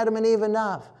studied Adam and Eve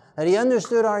enough that he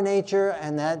understood our nature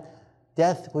and that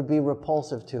death would be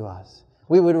repulsive to us.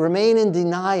 We would remain in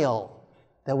denial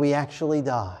that we actually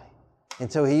die.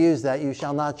 And so he used that, you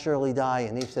shall not surely die.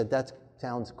 And Eve said, that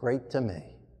sounds great to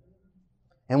me.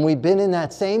 And we've been in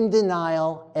that same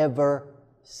denial ever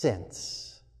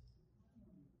since.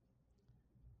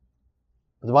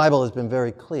 The Bible has been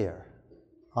very clear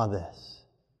on this.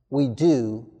 We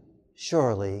do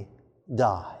surely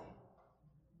die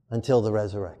until the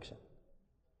resurrection.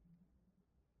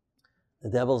 The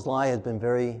devil's lie has been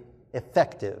very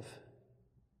effective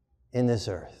in this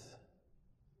earth.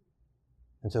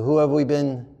 And so who have we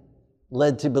been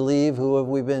led to believe? Who have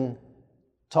we been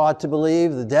taught to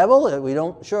believe? The devil, that we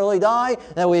don't surely die,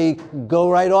 that we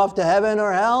go right off to heaven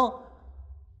or hell?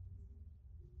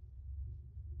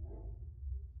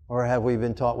 Or have we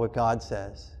been taught what God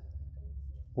says?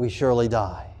 We surely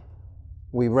die.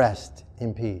 We rest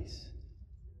in peace.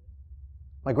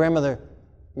 My grandmother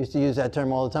used to use that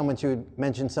term all the time when she would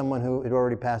mention someone who had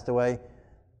already passed away.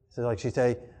 So like she'd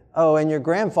say, oh, and your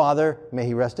grandfather, may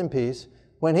he rest in peace,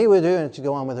 when he would do, and she'd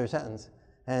go on with her sentence.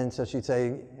 And so she'd say,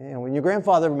 when your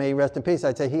grandfather may he rest in peace,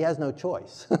 I'd say, he has no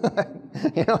choice.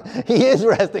 He is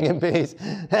resting in peace.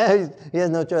 He has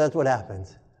no choice. That's what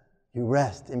happens. You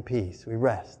rest in peace. We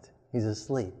rest. He's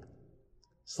asleep.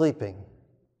 Sleeping.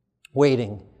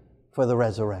 Waiting for the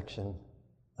resurrection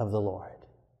of the Lord.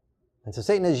 And so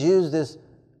Satan has used this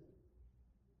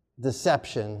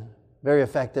deception very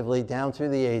effectively down through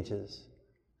the ages,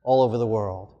 all over the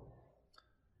world.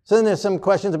 So then there's some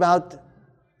questions about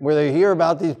where they hear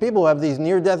about these people who have these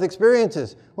near-death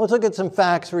experiences. Well, let's look at some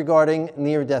facts regarding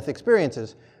near-death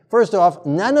experiences. First off,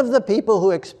 none of the people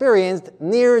who experienced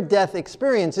near-death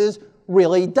experiences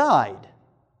really died.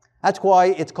 That's why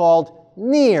it's called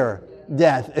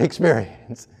near-death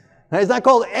experience. Now, it's not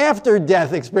called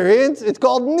after-death experience, it's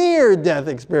called near-death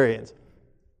experience.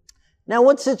 Now,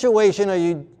 what situation are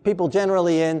you people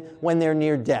generally in when they're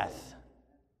near death?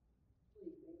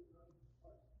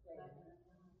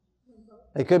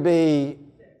 They could be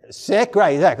sick, right,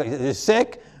 exactly. They're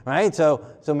sick, right? So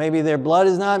maybe their blood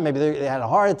is not, maybe they had a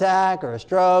heart attack or a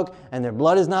stroke, and their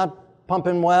blood is not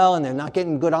pumping well, and they're not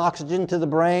getting good oxygen to the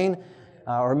brain.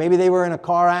 Or maybe they were in a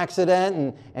car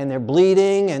accident, and they're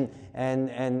bleeding,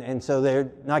 and so they're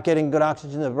not getting good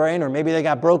oxygen to the brain. Or maybe they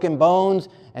got broken bones,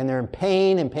 and they're in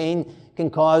pain, and pain can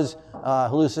cause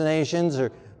hallucinations.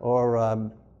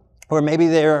 Or maybe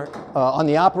they're on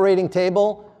the operating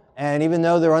table, and even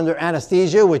though they're under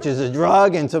anesthesia, which is a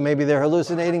drug, and so maybe they're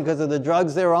hallucinating because of the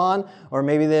drugs they're on, or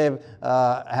maybe they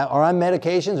are on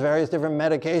medications, various different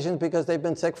medications, because they've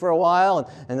been sick for a while,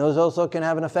 and those also can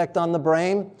have an effect on the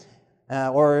brain.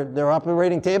 Or they're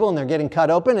operating table and they're getting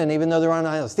cut open, and even though they're on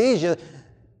anesthesia,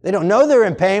 they don't know they're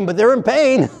in pain, but they're in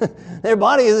pain. Their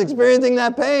body is experiencing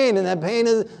that pain, and that pain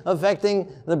is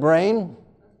affecting the brain,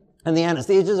 and the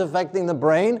anesthesia is affecting the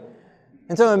brain.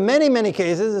 And so in many, many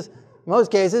cases,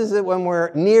 most cases, that when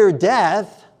we're near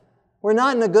death, we're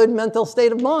not in a good mental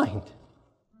state of mind.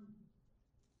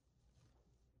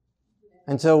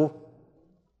 And so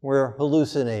we're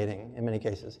hallucinating in many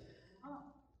cases.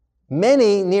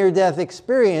 Many near-death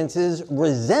experiences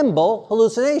resemble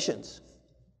hallucinations.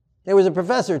 There was a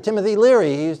professor, Timothy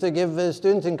Leary. He used to give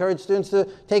encourage students to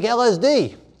take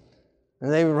LSD.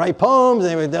 And they would write poems,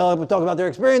 and they would talk about their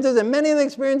experiences, and many of the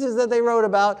experiences that they wrote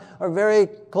about are very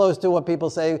close to what people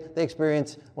say they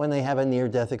experience when they have a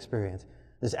near-death experience.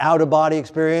 This out-of-body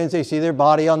experience, they see their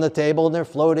body on the table, and they're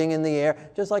floating in the air,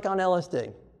 just like on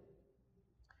LSD.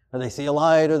 Or they see a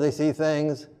light, or they see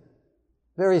things.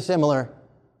 Very similar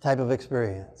type of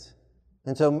experience.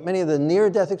 And so many of the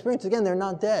near-death experiences, again, they're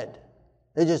not dead.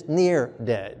 They're just near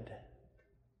dead.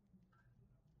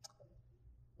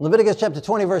 Leviticus chapter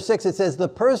 20, verse 6, it says, "The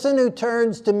person who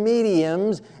turns to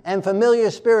mediums and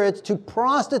familiar spirits to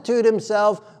prostitute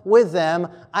himself with them,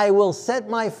 I will set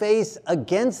my face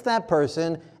against that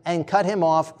person and cut him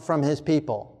off from his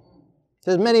people."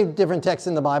 There's many different texts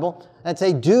in the Bible that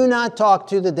say, do not talk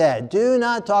to the dead. Do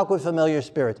not talk with familiar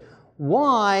spirits.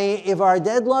 Why, if our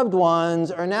dead loved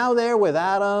ones are now there with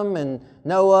Adam and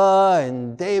Noah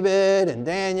and David and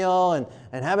Daniel and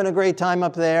having a great time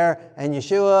up there, and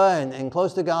Yeshua and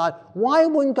close to God, why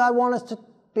wouldn't God want us to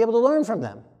be able to learn from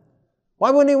them?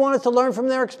 Why wouldn't he want us to learn from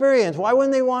their experience? Why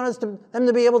wouldn't he want them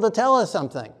to be able to tell us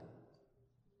something?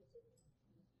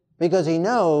 Because he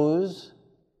knows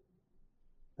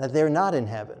that they're not in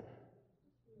heaven.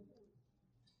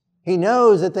 He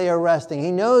knows that they are resting.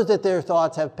 He knows that their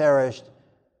thoughts have perished.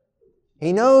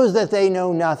 He knows that they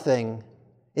know nothing.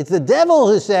 It's the devil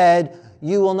who said,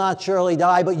 you will not surely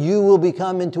die, but you will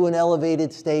become into an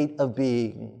elevated state of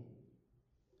being.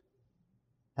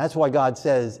 That's why God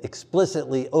says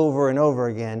explicitly over and over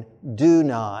again, do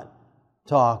not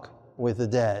talk with the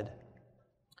dead.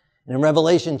 And in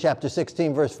Revelation chapter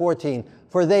 16, verse 14,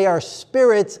 for they are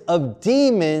spirits of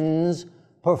demons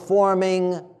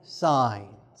performing signs.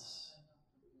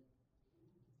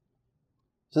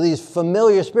 So these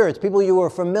familiar spirits, people you are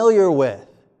familiar with.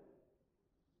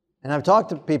 And I've talked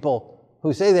to people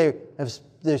who say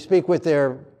they speak with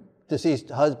their deceased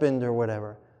husband or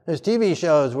whatever. There's TV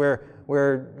shows where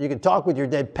you can talk with your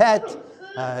dead pet.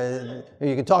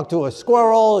 You can talk to a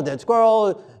squirrel, a dead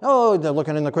squirrel. Oh, they're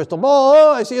looking in the crystal ball.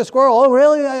 Oh, I see a squirrel. Oh,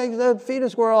 really? I feed a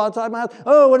squirrel outside my house.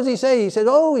 Oh, what does he say? He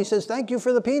says, thank you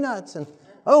for the peanuts. And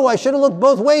oh, I should have looked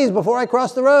both ways before I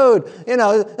crossed the road. You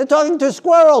know, they're talking to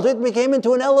squirrels. It became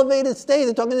into an elevated state.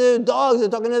 They're talking to their dogs. They're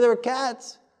talking to their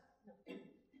cats.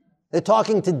 They're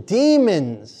talking to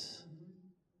demons,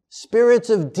 spirits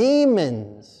of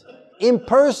demons,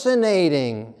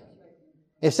 impersonating.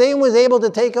 If Satan was able to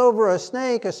take over a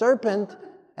snake, a serpent,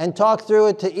 and talk through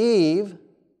it to Eve,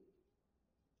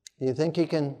 do you think he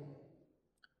can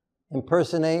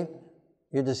impersonate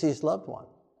your deceased loved one?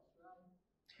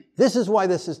 This is why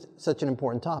this is such an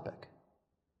important topic.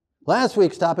 Last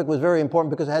week's topic was very important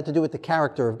because it had to do with the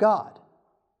character of God.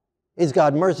 Is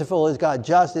God merciful? Is God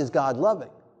just? Is God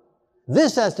loving?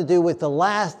 This has to do with the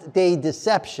last day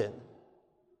deception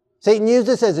Satan used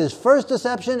this as his first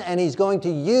deception, and he's going to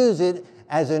use it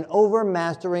as an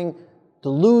overmastering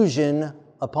delusion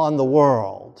upon the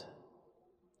world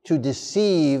to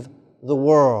deceive the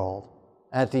world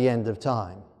at the end of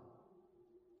time.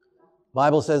 The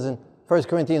Bible says in 1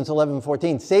 Corinthians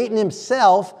 11:14, Satan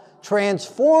himself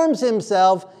transforms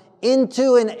himself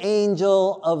into an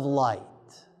angel of light.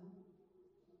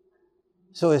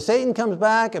 So if Satan comes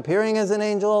back appearing as an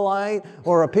angel of light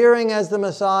or appearing as the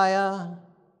Messiah,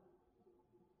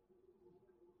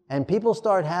 and people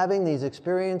start having these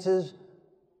experiences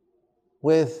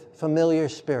with familiar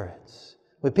spirits,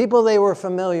 with people they were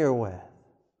familiar with,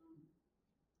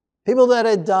 people that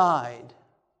had died,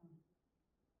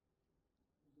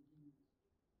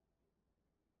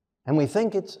 and we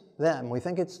think it's them, we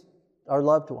think it's our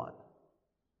loved one,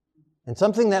 and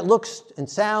something that looks and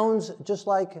sounds just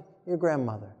like your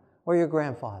grandmother or your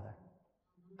grandfather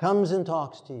comes and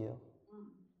talks to you,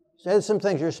 says some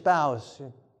things, your spouse,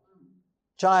 your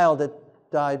child that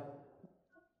died,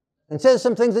 and says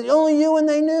some things that only you and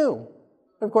they knew.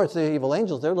 Of course, the evil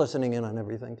angels, they're listening in on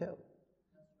everything too.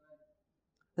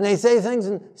 And they say things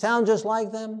and sound just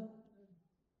like them.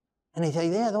 And they say,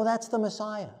 yeah, no, that's the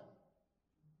Messiah.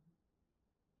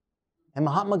 And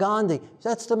Mahatma Gandhi,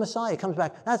 that's the Messiah. Comes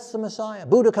back, that's the Messiah.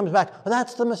 Buddha comes back, oh,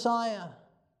 that's the Messiah.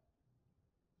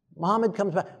 Muhammad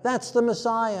comes back, that's the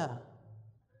Messiah.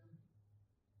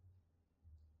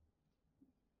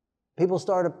 People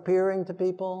start appearing to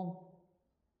people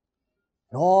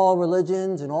in all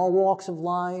religions, in all walks of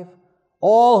life,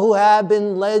 all who have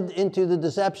been led into the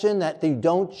deception that they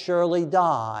don't surely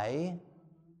die,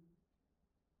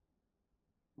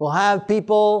 will have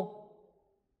people,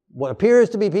 what appears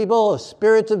to be people,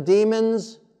 spirits of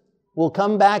demons, will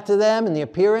come back to them in the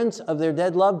appearance of their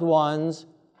dead loved ones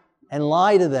and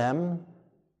lie to them.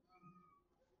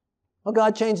 Oh,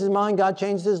 God changed his mind, God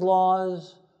changed his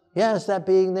laws. Yes, that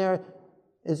being there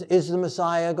is the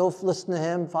Messiah. Go listen to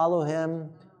him, follow him.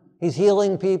 He's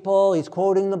healing people. He's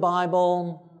quoting the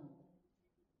Bible.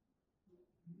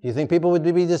 Do you think people would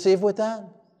be deceived with that?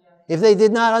 If they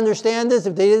did not understand this,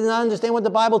 if they did not understand what the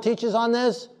Bible teaches on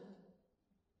this,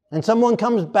 and someone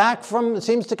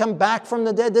seems to come back from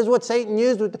the dead, this is what Satan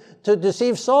used to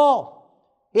deceive Saul.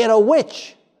 He had a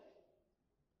witch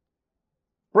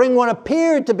bring what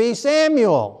appeared to be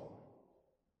Samuel.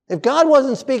 If God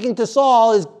wasn't speaking to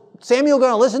Saul, is Samuel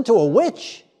going to listen to a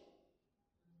witch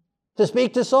to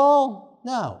speak to Saul?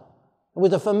 No. It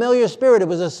was a familiar spirit. It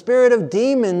was a spirit of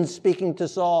demons speaking to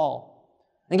Saul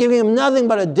and giving him nothing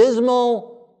but a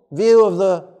dismal view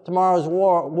of tomorrow's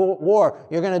war.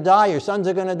 You're going to die. Your sons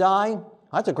are going to die.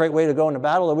 That's a great way to go into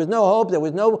battle. There was no hope. There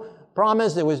was no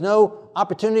promise. There was no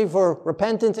opportunity for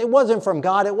repentance. It wasn't from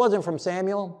God. It wasn't from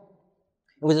Samuel.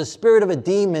 It was a spirit of a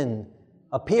demon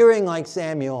appearing like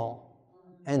Samuel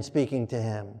and speaking to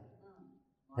him.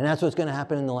 And that's what's going to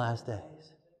happen in the last days.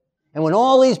 And when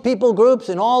all these people groups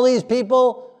and all these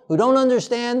people who don't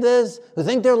understand this, who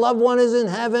think their loved one is in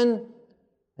heaven,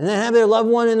 and then have their loved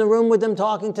one in the room with them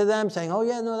talking to them, saying, oh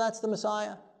yeah, no, that's the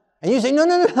Messiah. And you say, no,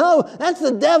 that's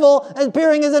the devil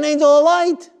appearing as an angel of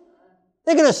light.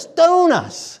 They're going to stone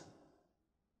us.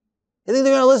 You think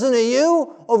they're going to listen to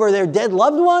you over their dead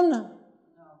loved one?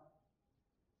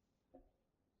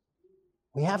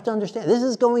 We have to understand, this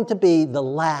is going to be the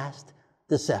last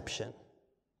deception.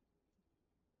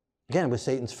 Again, it was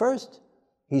Satan's first.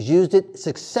 He's used it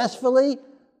successfully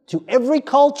to every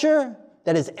culture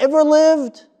that has ever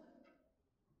lived.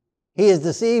 He has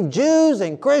deceived Jews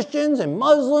and Christians and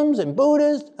Muslims and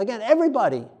Buddhists. Again,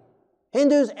 everybody.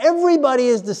 Hindus, everybody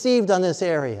is deceived on this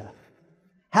area.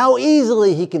 How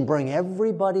easily he can bring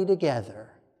everybody together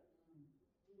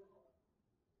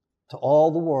to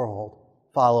all the world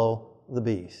follow the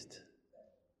beast,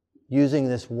 using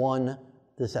this one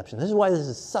deception. This is why this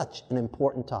is such an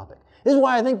important topic. This is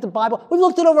why I think the Bible, we've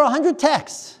looked at over 100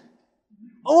 texts,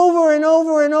 over and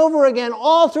over and over again,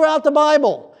 all throughout the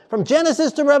Bible, from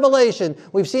Genesis to Revelation.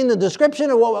 We've seen the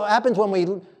description of what happens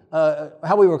when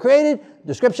how we were created,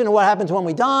 description of what happens when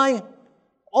we die,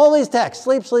 all these texts,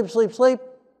 sleep,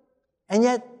 and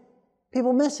yet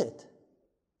people miss it.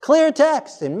 Clear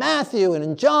text in Matthew and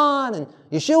in John, and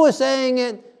Yeshua saying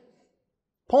it,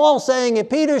 Paul saying it,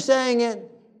 Peter saying it,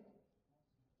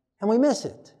 and we miss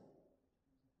it.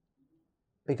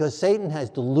 Because Satan has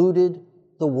deluded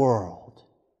the world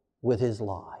with his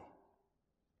lie.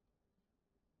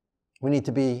 We need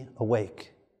to be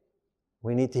awake.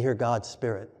 We need to hear God's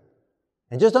Spirit.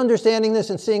 And just understanding this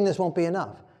and seeing this won't be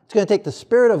enough. It's going to take the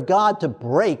Spirit of God to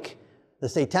break the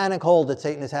satanic hold that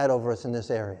Satan has had over us in this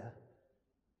area.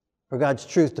 For God's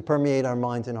truth to permeate our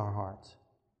minds and our hearts.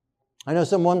 I know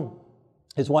someone,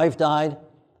 his wife died,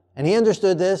 And he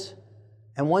understood this,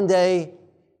 and one day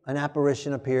an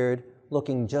apparition appeared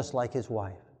looking just like his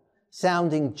wife,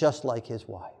 sounding just like his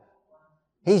wife.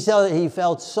 He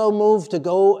felt so moved to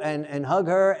go and hug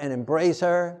her and embrace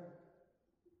her.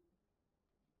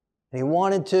 And he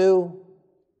wanted to,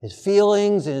 his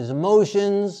feelings and his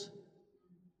emotions.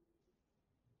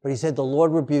 But he said, "The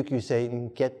Lord rebuke you, Satan,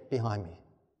 get behind me."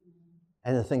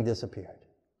 And the thing disappeared.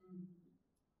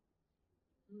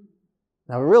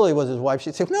 Now, it really was his wife.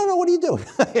 She'd say, "No, what are you doing?"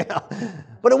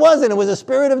 But it wasn't. It was a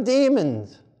spirit of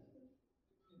demons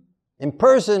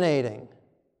impersonating.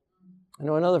 I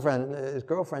know another friend, his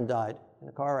girlfriend died in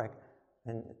a car wreck,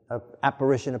 and an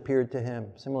apparition appeared to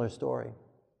him. Similar story.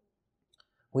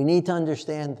 We need to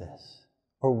understand this,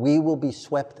 or we will be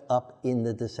swept up in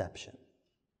the deception.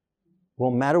 It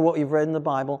won't matter what you've read in the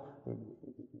Bible.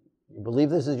 You believe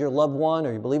this is your loved one,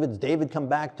 or you believe it's David come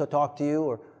back to talk to you,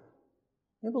 or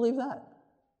you believe that.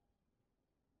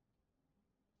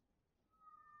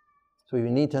 So we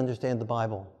need to understand the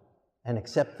Bible and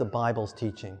accept the Bible's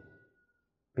teaching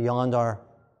beyond our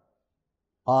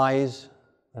eyes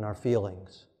and our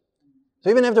feelings. So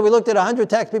even after we looked at 100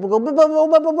 texts, people go, but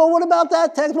what about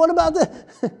that text? What about that?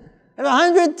 And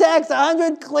 100 texts,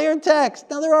 100 clear texts.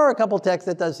 Now, there are a couple texts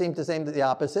that does seem to say the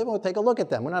opposite. We'll take a look at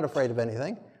them. We're not afraid of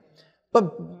anything.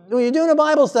 But when you're doing a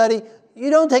Bible study, you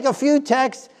don't take a few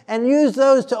texts and use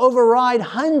those to override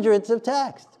hundreds of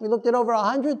texts. We looked at over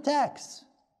 100 texts.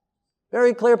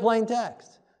 Very clear, plain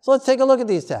text. So let's take a look at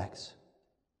these texts.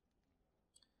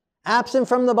 Absent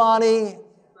from the body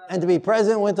and to be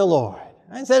present with the Lord.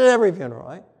 I said it at every funeral,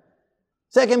 right?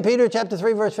 2 Peter chapter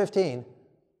 3, verse 15.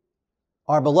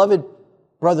 Our beloved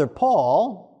brother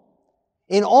Paul,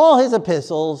 in all his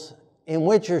epistles, in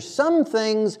which are some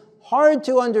things hard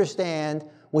to understand,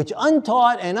 which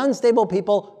untaught and unstable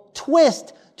people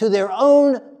twist to their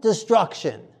own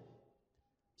destruction.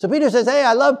 So Peter says, hey,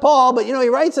 I love Paul, but he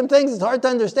writes some things that's hard to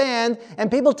understand, and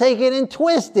people take it and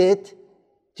twist it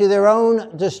to their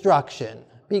own destruction.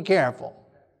 Be careful.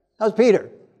 How's Peter?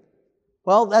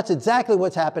 Well, that's exactly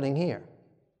what's happening here.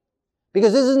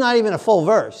 Because this is not even a full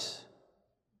verse.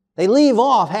 They leave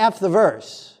off half the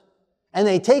verse, and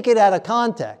they take it out of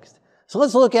context. So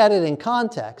let's look at it in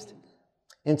context.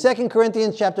 In 2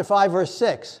 Corinthians chapter 5, verse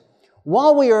 6,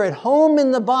 while we are at home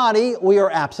in the body, we are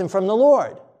absent from the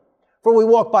Lord. For we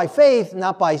walk by faith,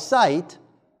 not by sight.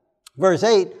 Verse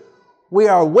 8, we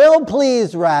are well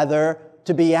pleased, rather,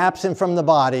 to be absent from the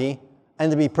body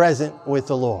and to be present with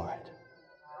the Lord.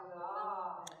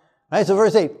 All right, so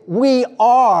verse 8, we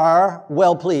are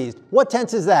well pleased. What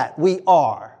tense is that? We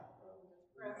are.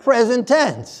 Present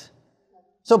tense.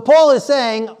 So Paul is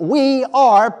saying we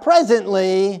are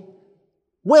presently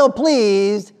well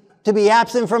pleased to be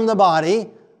absent from the body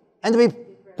and to be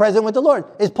present with the Lord.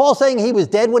 Is Paul saying he was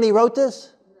dead when he wrote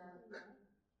this?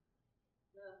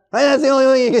 Right? That's the only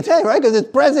thing you can say, right? Because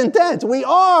it's present tense. We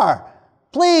are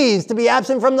pleased to be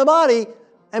absent from the body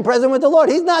and present with the Lord.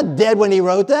 He's not dead when he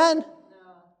wrote that. No.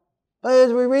 But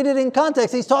as we read it in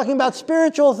context, he's talking about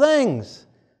spiritual things.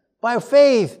 By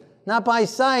faith, not by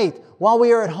sight. While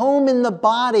we are at home in the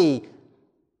body,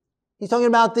 he's talking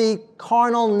about the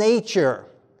carnal nature.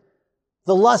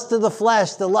 The lust of the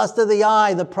flesh, the lust of the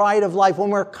eye, the pride of life.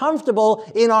 When we're comfortable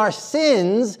in our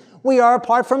sins, we are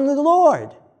apart from the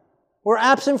Lord. We're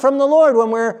absent from the Lord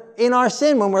when we're in our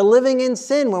sin, when we're living in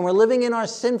sin, when we're living in our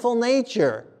sinful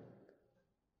nature.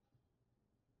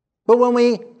 But when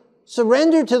we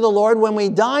surrender to the Lord, when we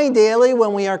die daily,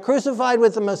 when we are crucified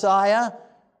with the Messiah,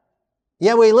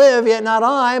 yet we live, yet not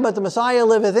I, but the Messiah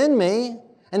liveth in me.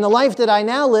 And the life that I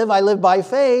now live, I live by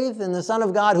faith in the Son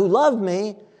of God who loved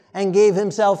me and gave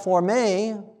himself for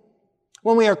me.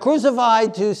 When we are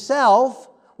crucified to self,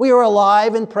 we are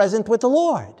alive and present with the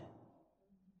Lord.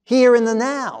 Here in the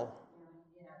now.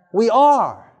 We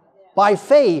are, by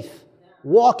faith,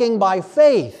 walking by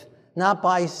faith, not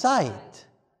by sight.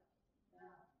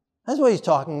 That's what he's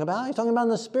talking about. He's talking about in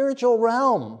the spiritual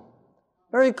realm.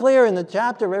 Very clear in the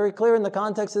chapter, very clear in the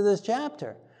context of this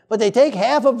chapter. But they take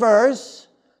half a verse,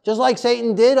 just like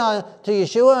Satan did to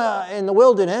Yeshua in the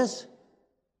wilderness,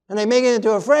 and they make it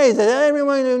into a phrase that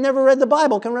everyone who never read the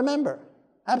Bible can remember.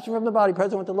 Absent from the body,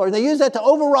 present with the Lord. And they use that to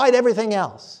override everything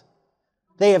else.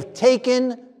 They have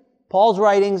taken Paul's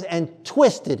writings and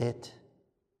twisted it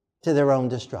to their own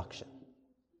destruction.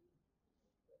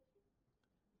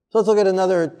 So let's look at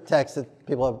another text that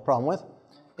people have a problem with.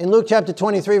 In Luke chapter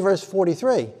 23, verse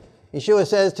 43, Yeshua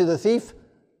says to the thief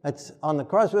that's on the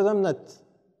cross with him, that's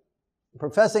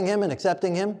professing him and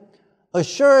accepting him,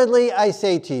 assuredly I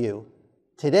say to you,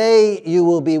 today you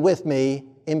will be with me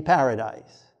in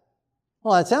paradise.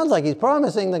 Well, it sounds like he's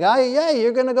promising the guy, yeah,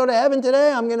 you're going to go to heaven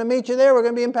today. I'm going to meet you there. We're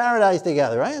going to be in paradise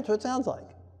together, right? That's what it sounds like.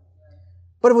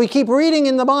 But if we keep reading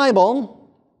in the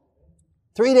Bible,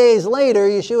 3 days later,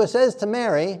 Yeshua says to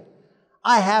Mary,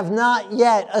 I have not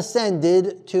yet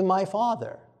ascended to my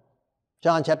Father.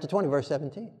 John chapter 20, verse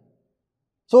 17.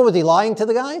 So what was he lying to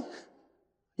the guy?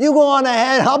 You go on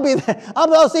ahead, I'll be there.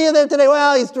 I'll see you there today.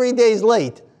 Well, he's 3 days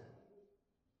late.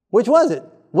 Which was it?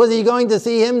 Was he going to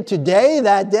see him today,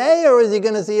 that day, or was he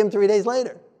going to see him 3 days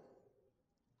later?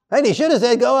 Right? He should have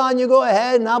said, go on, you go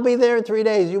ahead, and I'll be there in 3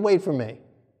 days. You wait for me.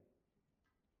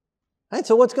 Right?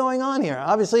 So what's going on here?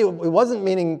 Obviously, it wasn't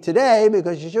meaning today,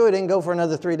 because Yeshua didn't go for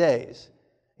another 3 days.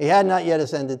 He had not yet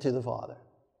ascended to the Father.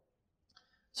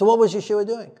 So what was Yeshua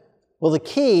doing? Well, the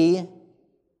key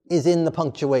is in the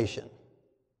punctuation.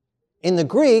 In the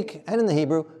Greek and in the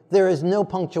Hebrew, there is no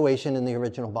punctuation in the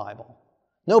original Bible.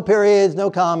 No periods, no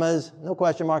commas, no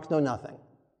question marks, no nothing.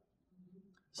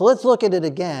 So let's look at it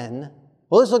again.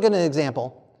 Well, let's look at an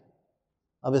example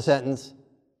of a sentence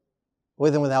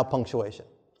with and without punctuation.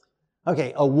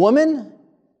 Okay, a woman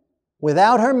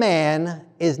without her man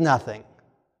is nothing.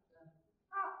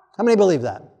 How many believe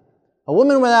that? A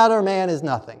woman without her man is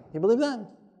nothing. You believe that?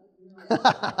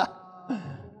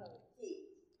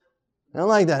 I don't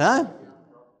like that, huh?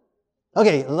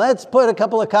 Okay, let's put a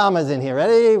couple of commas in here.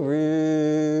 Ready?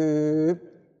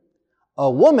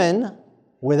 A woman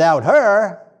without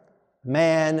her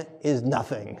man is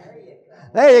nothing.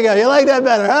 There you go. You like that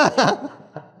better, huh?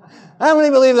 How many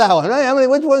believe that one? Right?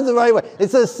 Which one's the right way?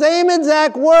 It's the same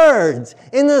exact words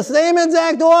in the same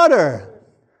exact order,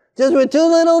 just with two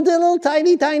little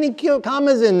tiny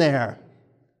commas in there.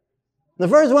 The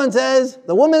first one says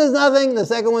the woman is nothing. The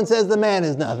second one says the man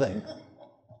is nothing.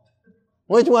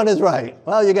 Which one is right?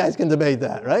 Well, you guys can debate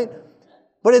that, right?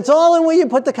 But it's all in where you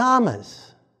put the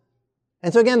commas.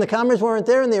 And so again, the commas weren't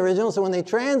there in the original, so when they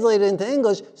translated it into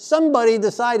English, somebody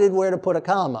decided where to put a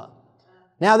comma.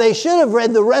 Now, they should have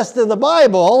read the rest of the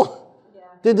Bible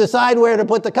to decide where to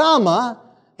put the comma,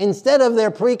 instead of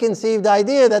their preconceived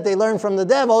idea that they learned from the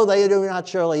devil, they do not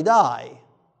surely die.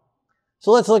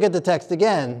 So let's look at the text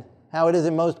again, how it is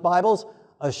in most Bibles.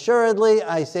 Assuredly,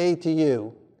 I say to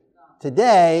you,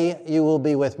 today you will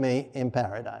be with me in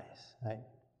paradise. Right?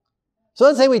 So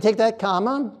let's say we take that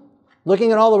comma,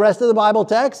 looking at all the rest of the Bible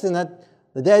text, and that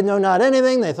the dead know not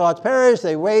anything, their thoughts perish,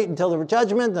 they wait until the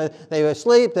judgment, they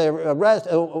sleep, they rest,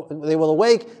 they will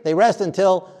awake, they rest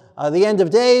until the end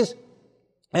of days.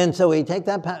 And so we take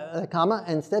that comma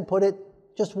and instead put it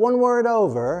just one word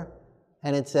over,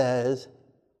 and it says,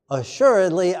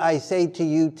 assuredly I say to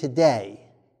you today,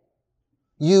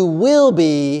 you will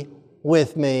be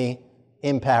with me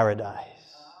in paradise.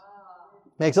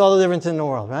 Makes all the difference in the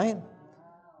world, right?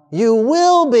 You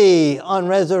will be on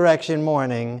resurrection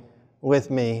morning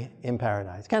with me in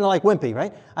paradise. Kind of like Wimpy,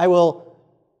 right? I will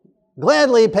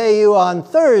gladly pay you on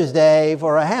Thursday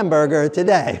for a hamburger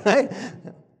today, right?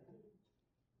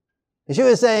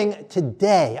 Yeshua is saying,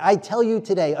 today, I tell you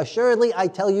today, assuredly I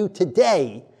tell you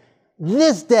today,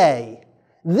 this day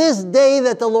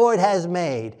that the Lord has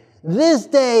made, this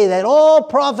day that all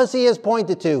prophecy has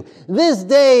pointed to, this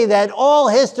day that all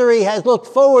history has looked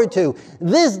forward to,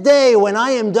 this day when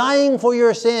I am dying for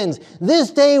your sins,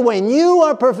 this day when you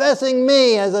are professing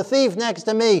me as a thief next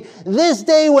to me, this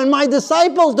day when my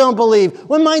disciples don't believe,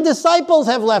 when my disciples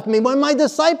have left me, when my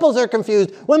disciples are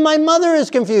confused, when my mother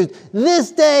is confused,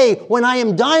 this day when I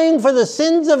am dying for the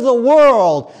sins of the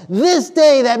world, this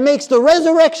day that makes the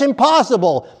resurrection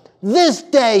possible, this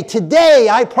day, today,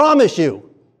 I promise you,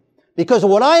 because of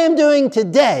what I am doing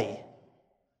today,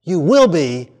 you will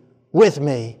be with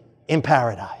me in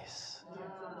paradise.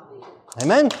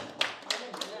 Amen?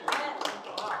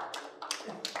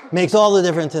 Makes all the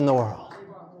difference in the world.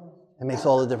 It makes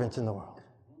all the difference in the world.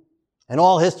 And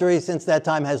all history since that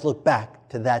time has looked back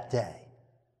to that day,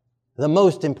 the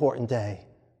most important day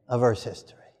of Earth's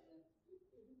history.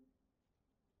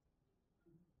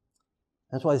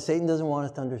 That's why Satan doesn't want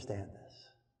us to understand this.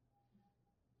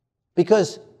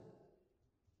 Because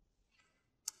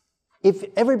if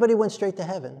everybody went straight to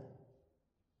heaven,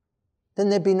 then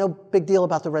there'd be no big deal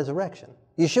about the resurrection.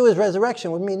 Yeshua's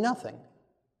resurrection would mean nothing.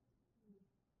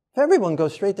 If everyone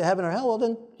goes straight to heaven or hell, well,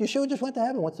 then Yeshua just went to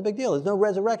heaven. What's the big deal? There's no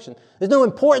resurrection. There's no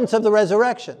importance of the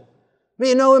resurrection.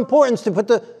 There'd be no importance to put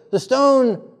the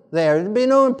stone there. There'd be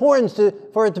no importance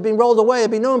for it to be rolled away.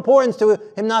 There'd be no importance to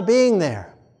him not being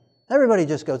there. Everybody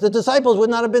just goes. The disciples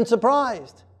would not have been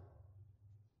surprised.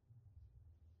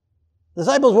 The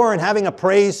disciples weren't having a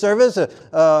praise service,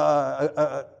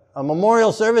 a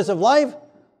memorial service of life.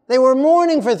 They were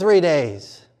mourning for 3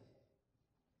 days.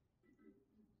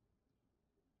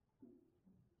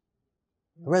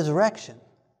 The resurrection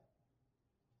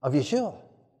of Yeshua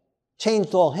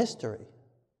changed all history.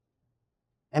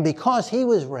 And because he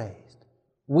was raised,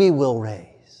 we will raise.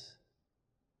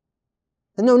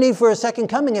 There's no need for a second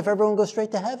coming if everyone goes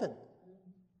straight to heaven.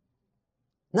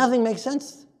 Nothing makes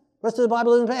sense. The rest of the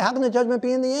Bible doesn't say, how can the judgment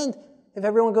be in the end if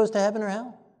everyone goes to heaven or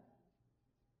hell?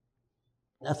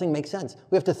 Nothing makes sense.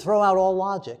 We have to throw out all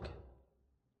logic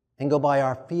and go by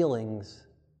our feelings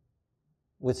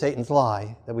with Satan's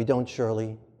lie that we don't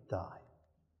surely die.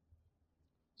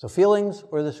 So feelings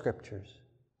or the scriptures?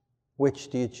 Which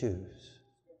do you choose?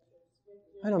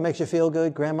 I know it makes you feel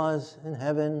good. Grandma's in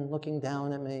heaven looking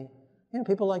down at me. You know,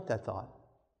 people like that thought.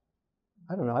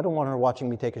 I don't know. I don't want her watching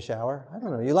me take a shower. I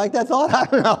don't know. You like that thought? I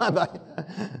don't know.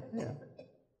 Yeah.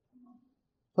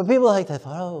 But people like that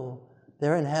thought. Oh,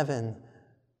 they're in heaven.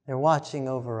 They're watching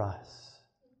over us.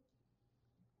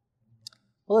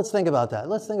 Well, let's think about that.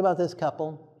 Let's think about this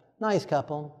couple. Nice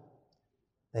couple.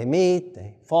 They meet.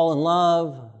 They fall in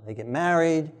love. They get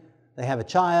married. They have a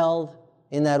child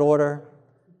in that order.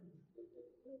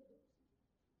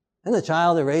 And the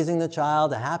child, they're raising the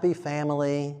child, a happy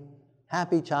family,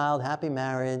 happy child, happy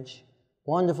marriage,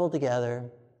 wonderful together.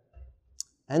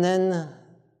 And then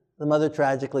the mother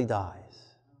tragically dies.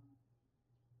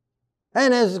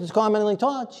 And as is commonly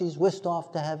taught, she's whisked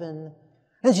off to heaven,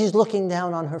 and she's looking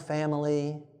down on her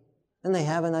family, and they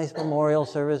have a nice memorial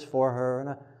service for her, and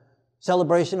a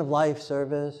celebration of life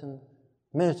service, and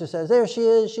the minister says, there she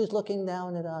is, she's looking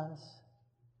down at us.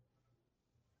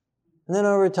 And then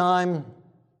over time,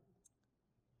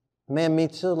 the man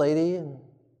meets a lady, and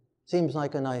seems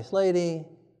like a nice lady.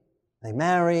 They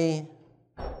marry.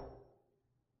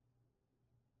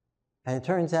 And it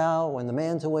turns out when the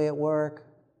man's away at work,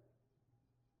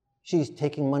 she's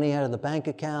taking money out of the bank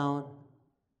account,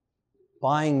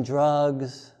 buying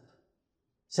drugs,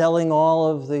 selling all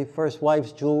of the first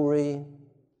wife's jewelry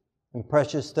and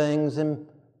precious things and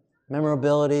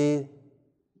memorability,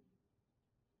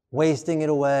 wasting it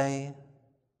away.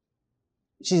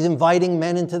 She's inviting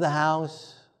men into the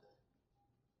house.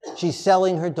 She's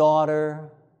selling her daughter,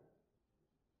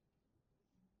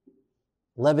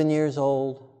 11 years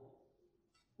old.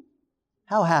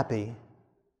 How happy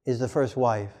is the first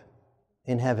wife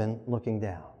in heaven looking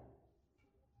down?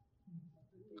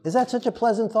 Is that such a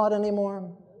pleasant thought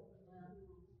anymore?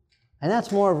 And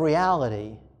that's more of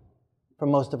reality for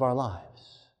most of our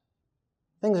lives.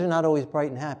 Things are not always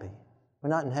bright and happy. We're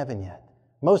not in heaven yet.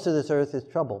 Most of this earth is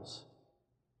troubles.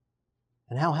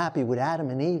 And how happy would Adam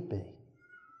and Eve be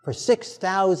for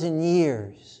 6,000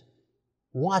 years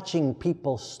watching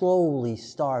people slowly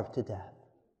starve to death,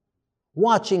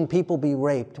 watching people be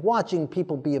raped, watching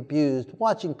people be abused,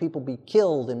 watching people be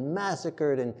killed and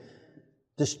massacred and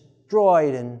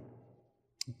destroyed and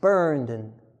burned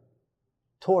and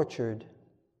tortured,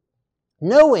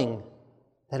 knowing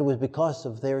that it was because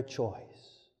of their choice.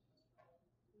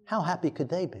 How happy could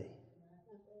they be?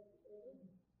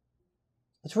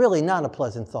 It's really not a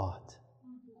pleasant thought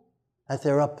that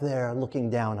they're up there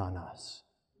looking down on us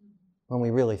when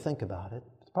we really think about it.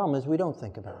 The problem is we don't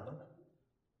think about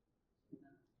it.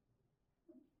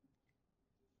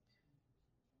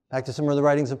 Back to some of the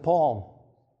writings of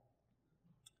Paul.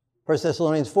 1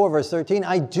 Thessalonians 4, verse 13,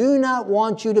 I do not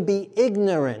want you to be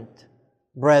ignorant,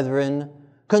 brethren,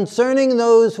 concerning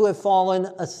those who have fallen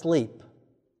asleep.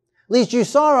 Lest you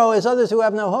sorrow as others who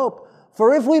have no hope.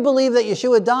 For if we believe that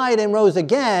Yeshua died and rose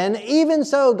again, even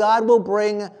so God will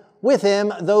bring with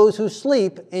him those who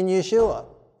sleep in Yeshua.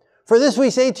 For this we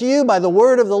say to you by the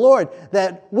word of the Lord,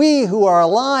 that we who are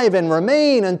alive and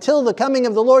remain until the coming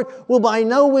of the Lord will by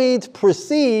no means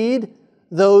precede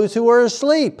those who are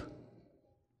asleep.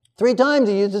 3 times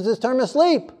he uses this term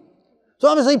asleep. So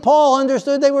obviously Paul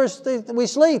understood we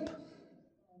sleep.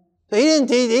 So he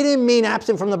didn't mean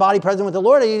absent from the body, present with the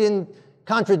Lord. He didn't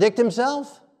contradict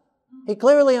himself. He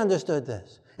clearly understood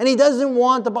this. And he doesn't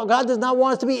want, God does not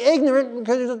want us to be ignorant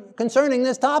concerning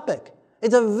this topic.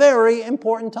 It's a very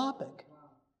important topic.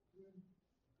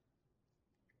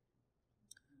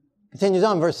 Continues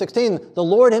on, verse 16. The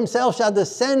Lord himself shall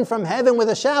descend from heaven with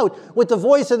a shout, with the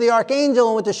voice of the archangel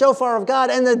and with the shofar of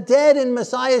God, and the dead in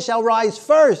Messiah shall rise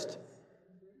first.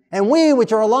 And we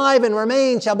which are alive and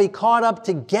remain shall be caught up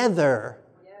together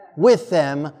with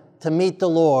them to meet the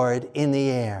Lord in the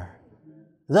air.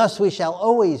 Thus we shall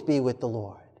always be with the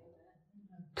Lord.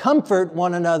 Comfort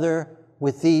one another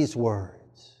with these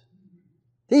words.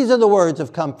 These are the words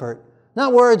of comfort.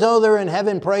 Not words, oh, they're in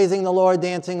heaven praising the Lord,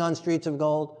 dancing on streets of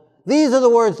gold. These are the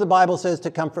words the Bible says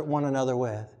to comfort one another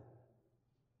with.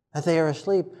 That they are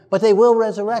asleep, but they will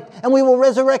resurrect, and we will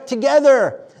resurrect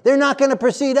together. They're not going to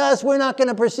precede us. We're not going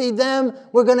to precede them.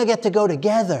 We're going to get to go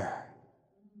together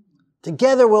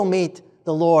Together we'll meet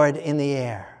the Lord in the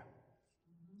air.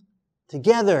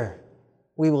 Together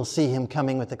we will see him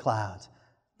coming with the clouds.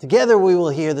 Together we will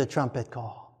hear the trumpet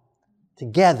call.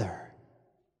 Together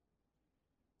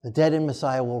the dead in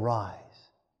Messiah will rise.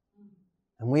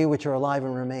 And we which are alive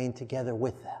and remain together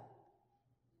with them.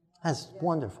 That's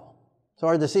wonderful. So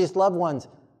our deceased loved ones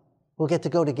will get to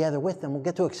go together with them. We'll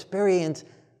get to experience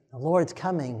the Lord's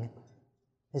coming,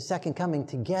 his second coming,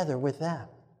 together with them.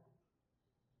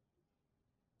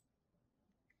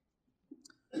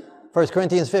 1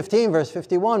 Corinthians 15, verse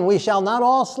 51, we shall not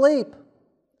all sleep,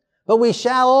 but we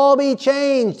shall all be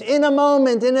changed in a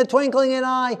moment, in a twinkling of an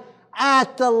eye,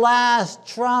 at the last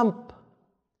trump.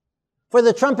 For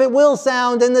the trumpet will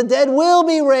sound, and the dead will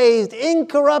be raised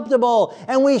incorruptible,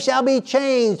 and we shall be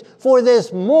changed. For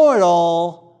this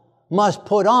mortal must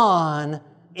put on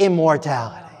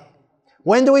immortality.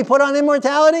 When do we put on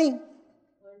immortality?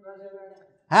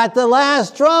 At the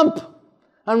last trump,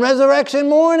 on resurrection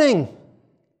morning.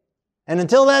 And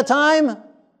until that time,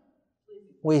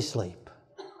 we sleep.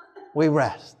 We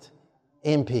rest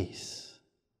in peace.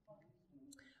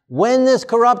 When this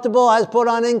corruptible has put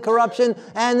on incorruption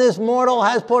and this mortal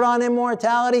has put on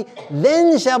immortality,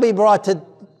 then shall be brought to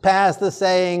pass the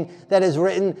saying that is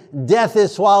written, death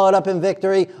is swallowed up in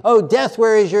victory. O death,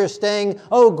 where is your sting?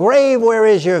 O grave, where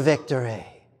is your victory?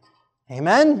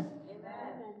 Amen? Amen.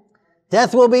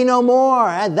 Death will be no more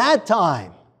at that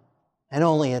time, and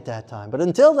only at that time. But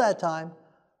until that time,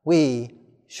 we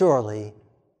surely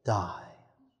die.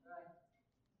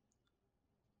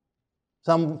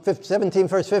 Psalm 17,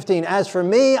 verse 15, as for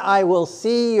me, I will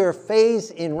see your face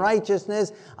in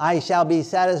righteousness. I shall be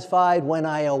satisfied when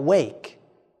I awake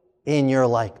in your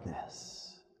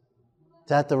likeness.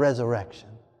 It's at the resurrection,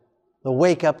 the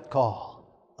wake-up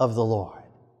call of the Lord,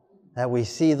 that we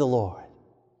see the Lord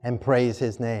and praise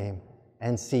his name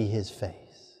and see his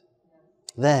face.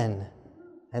 Then,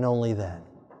 and only then.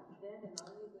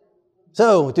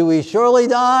 So, do we surely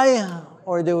die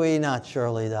or do we not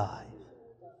surely die?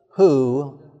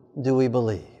 Who do we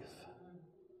believe?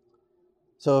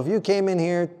 So if you came in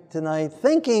here tonight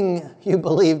thinking you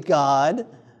believed God,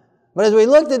 but as we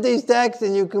looked at these texts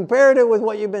and you compared it with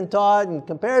what you've been taught and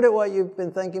compared it with what you've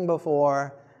been thinking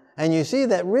before, and you see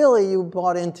that really you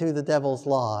bought into the devil's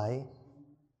lie,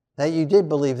 that you did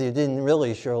believe that you didn't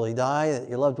really surely die, that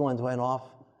your loved ones went off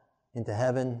into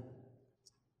heaven,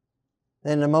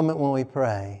 then in a moment when we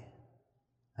pray,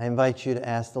 I invite you to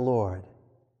ask the Lord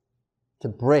to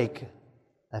break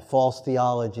that false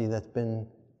theology that's been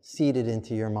seeded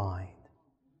into your mind.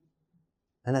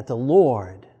 And that the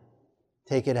Lord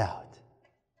take it out.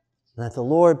 And that the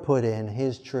Lord put in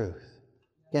his truth.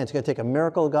 Again, it's going to take a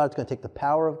miracle of God. It's going to take the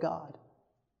power of God.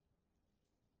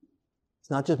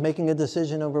 It's not just making a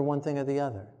decision over one thing or the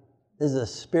other. This is a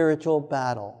spiritual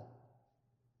battle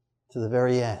to the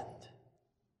very end.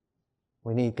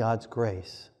 We need God's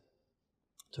grace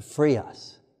to free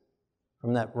us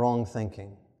from that wrong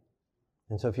thinking.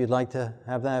 And so if you'd like to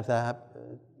have that,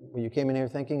 when you came in here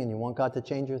thinking and you want God to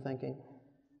change your thinking,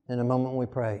 in a moment when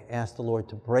we pray, ask the Lord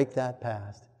to break that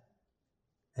past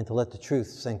and to let the truth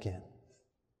sink in.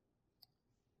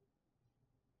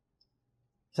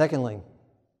 Secondly,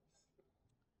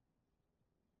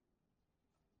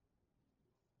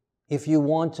 if you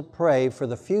want to pray for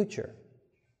the future,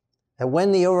 that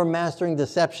when the overmastering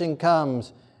deception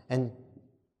comes and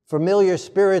familiar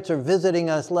spirits are visiting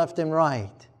us left and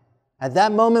right, at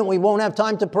that moment we won't have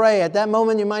time to pray. At that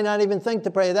moment you might not even think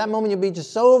to pray. At that moment you'll be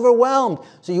just so overwhelmed.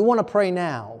 So you want to pray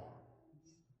now.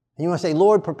 And you want to say,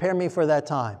 Lord, prepare me for that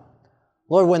time.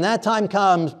 Lord, when that time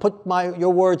comes, put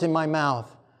your words in my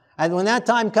mouth. And when that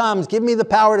time comes, give me the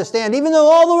power to stand. Even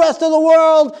though all the rest of the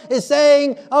world is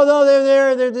saying, oh no,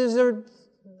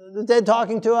 they're dead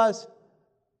talking to us.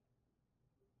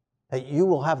 That you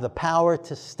will have the power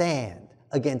to stand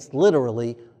against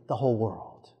literally the whole world.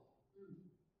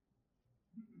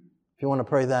 If you want to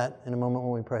pray that in a moment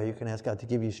when we pray, you can ask God to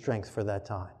give you strength for that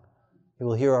time. He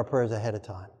will hear our prayers ahead of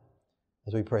time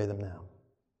as we pray them now.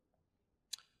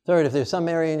 Third, if there's some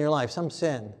area in your life, some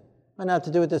sin, might not have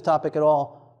to do with this topic at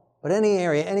all, but any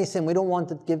area, any sin, we don't want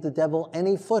to give the devil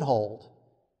any foothold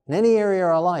in any area of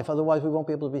our life, otherwise we won't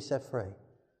be able to be set free.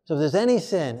 So if there's any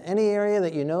sin, any area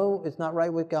that you know is not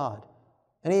right with God,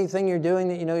 anything you're doing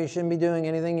that you know you shouldn't be doing,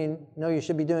 anything you know you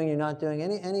should be doing you're not doing,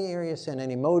 any area of sin,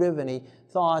 any motive, any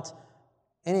thoughts,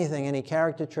 anything, any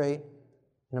character trait,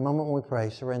 in a moment when we pray,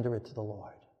 surrender it to the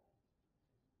Lord.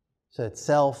 So that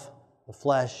self, the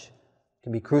flesh,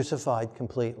 can be crucified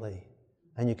completely,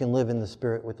 and you can live in the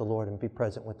Spirit with the Lord and be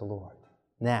present with the Lord,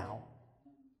 now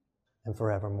and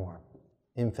forevermore,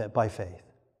 by faith.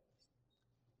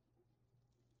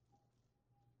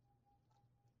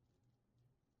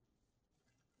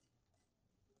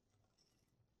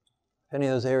 If any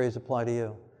of those areas apply to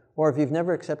you. Or if you've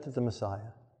never accepted the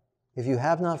Messiah, if you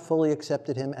have not fully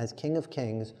accepted him as King of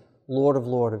Kings, Lord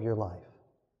of your life,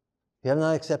 if you have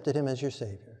not accepted him as your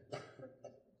Savior,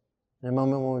 in a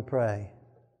moment when we pray,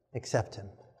 accept him.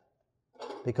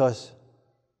 Because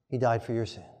he died for your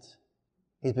sins.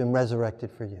 He's been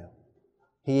resurrected for you.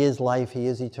 He is life, he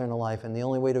is eternal life, and the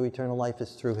only way to eternal life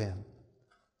is through him.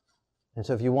 And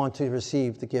so if you want to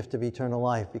receive the gift of eternal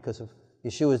life because of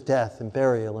Yeshua's death and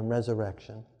burial and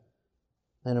resurrection,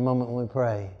 in a moment when we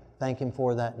pray, thank him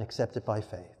for that and accept it by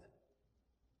faith.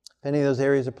 If any of those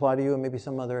areas apply to you, and maybe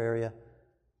some other area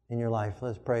in your life,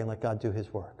 let's pray and let God do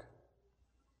his work.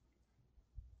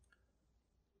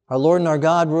 Our Lord and our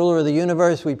God, ruler of the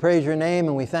universe, we praise your name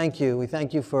and we thank you. We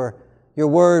thank you for your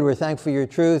word. We're thankful for your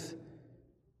truth.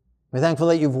 We're thankful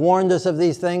that you've warned us of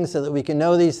these things so that we can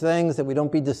know these things, that we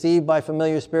don't be deceived by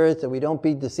familiar spirits, that we don't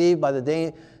be deceived by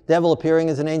the devil appearing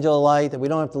as an angel of light, that we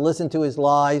don't have to listen to his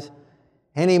lies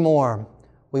anymore.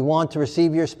 We want to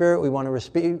receive your Spirit. We want to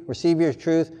receive your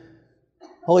truth.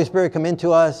 Holy Spirit, come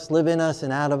into us, live in us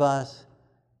and out of us.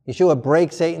 Yeshua,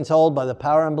 break Satan's hold by the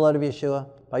power and blood of Yeshua,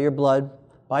 by your blood,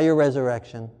 by your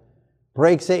resurrection.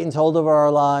 Break Satan's hold over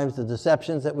our lives, the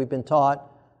deceptions that we've been taught.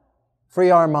 Free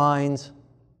our minds,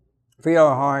 free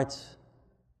our hearts,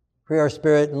 free our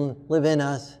spirit, and live in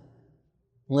us,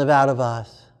 and live out of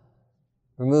us.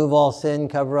 Remove all sin,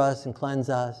 cover us, and cleanse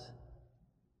us.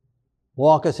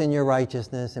 Walk us in your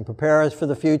righteousness, and prepare us for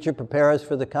the future, prepare us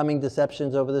for the coming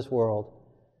deceptions over this world,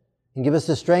 and give us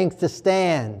the strength to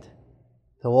stand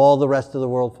till all the rest of the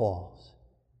world falls.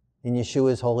 In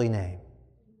Yeshua's holy name,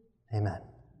 amen.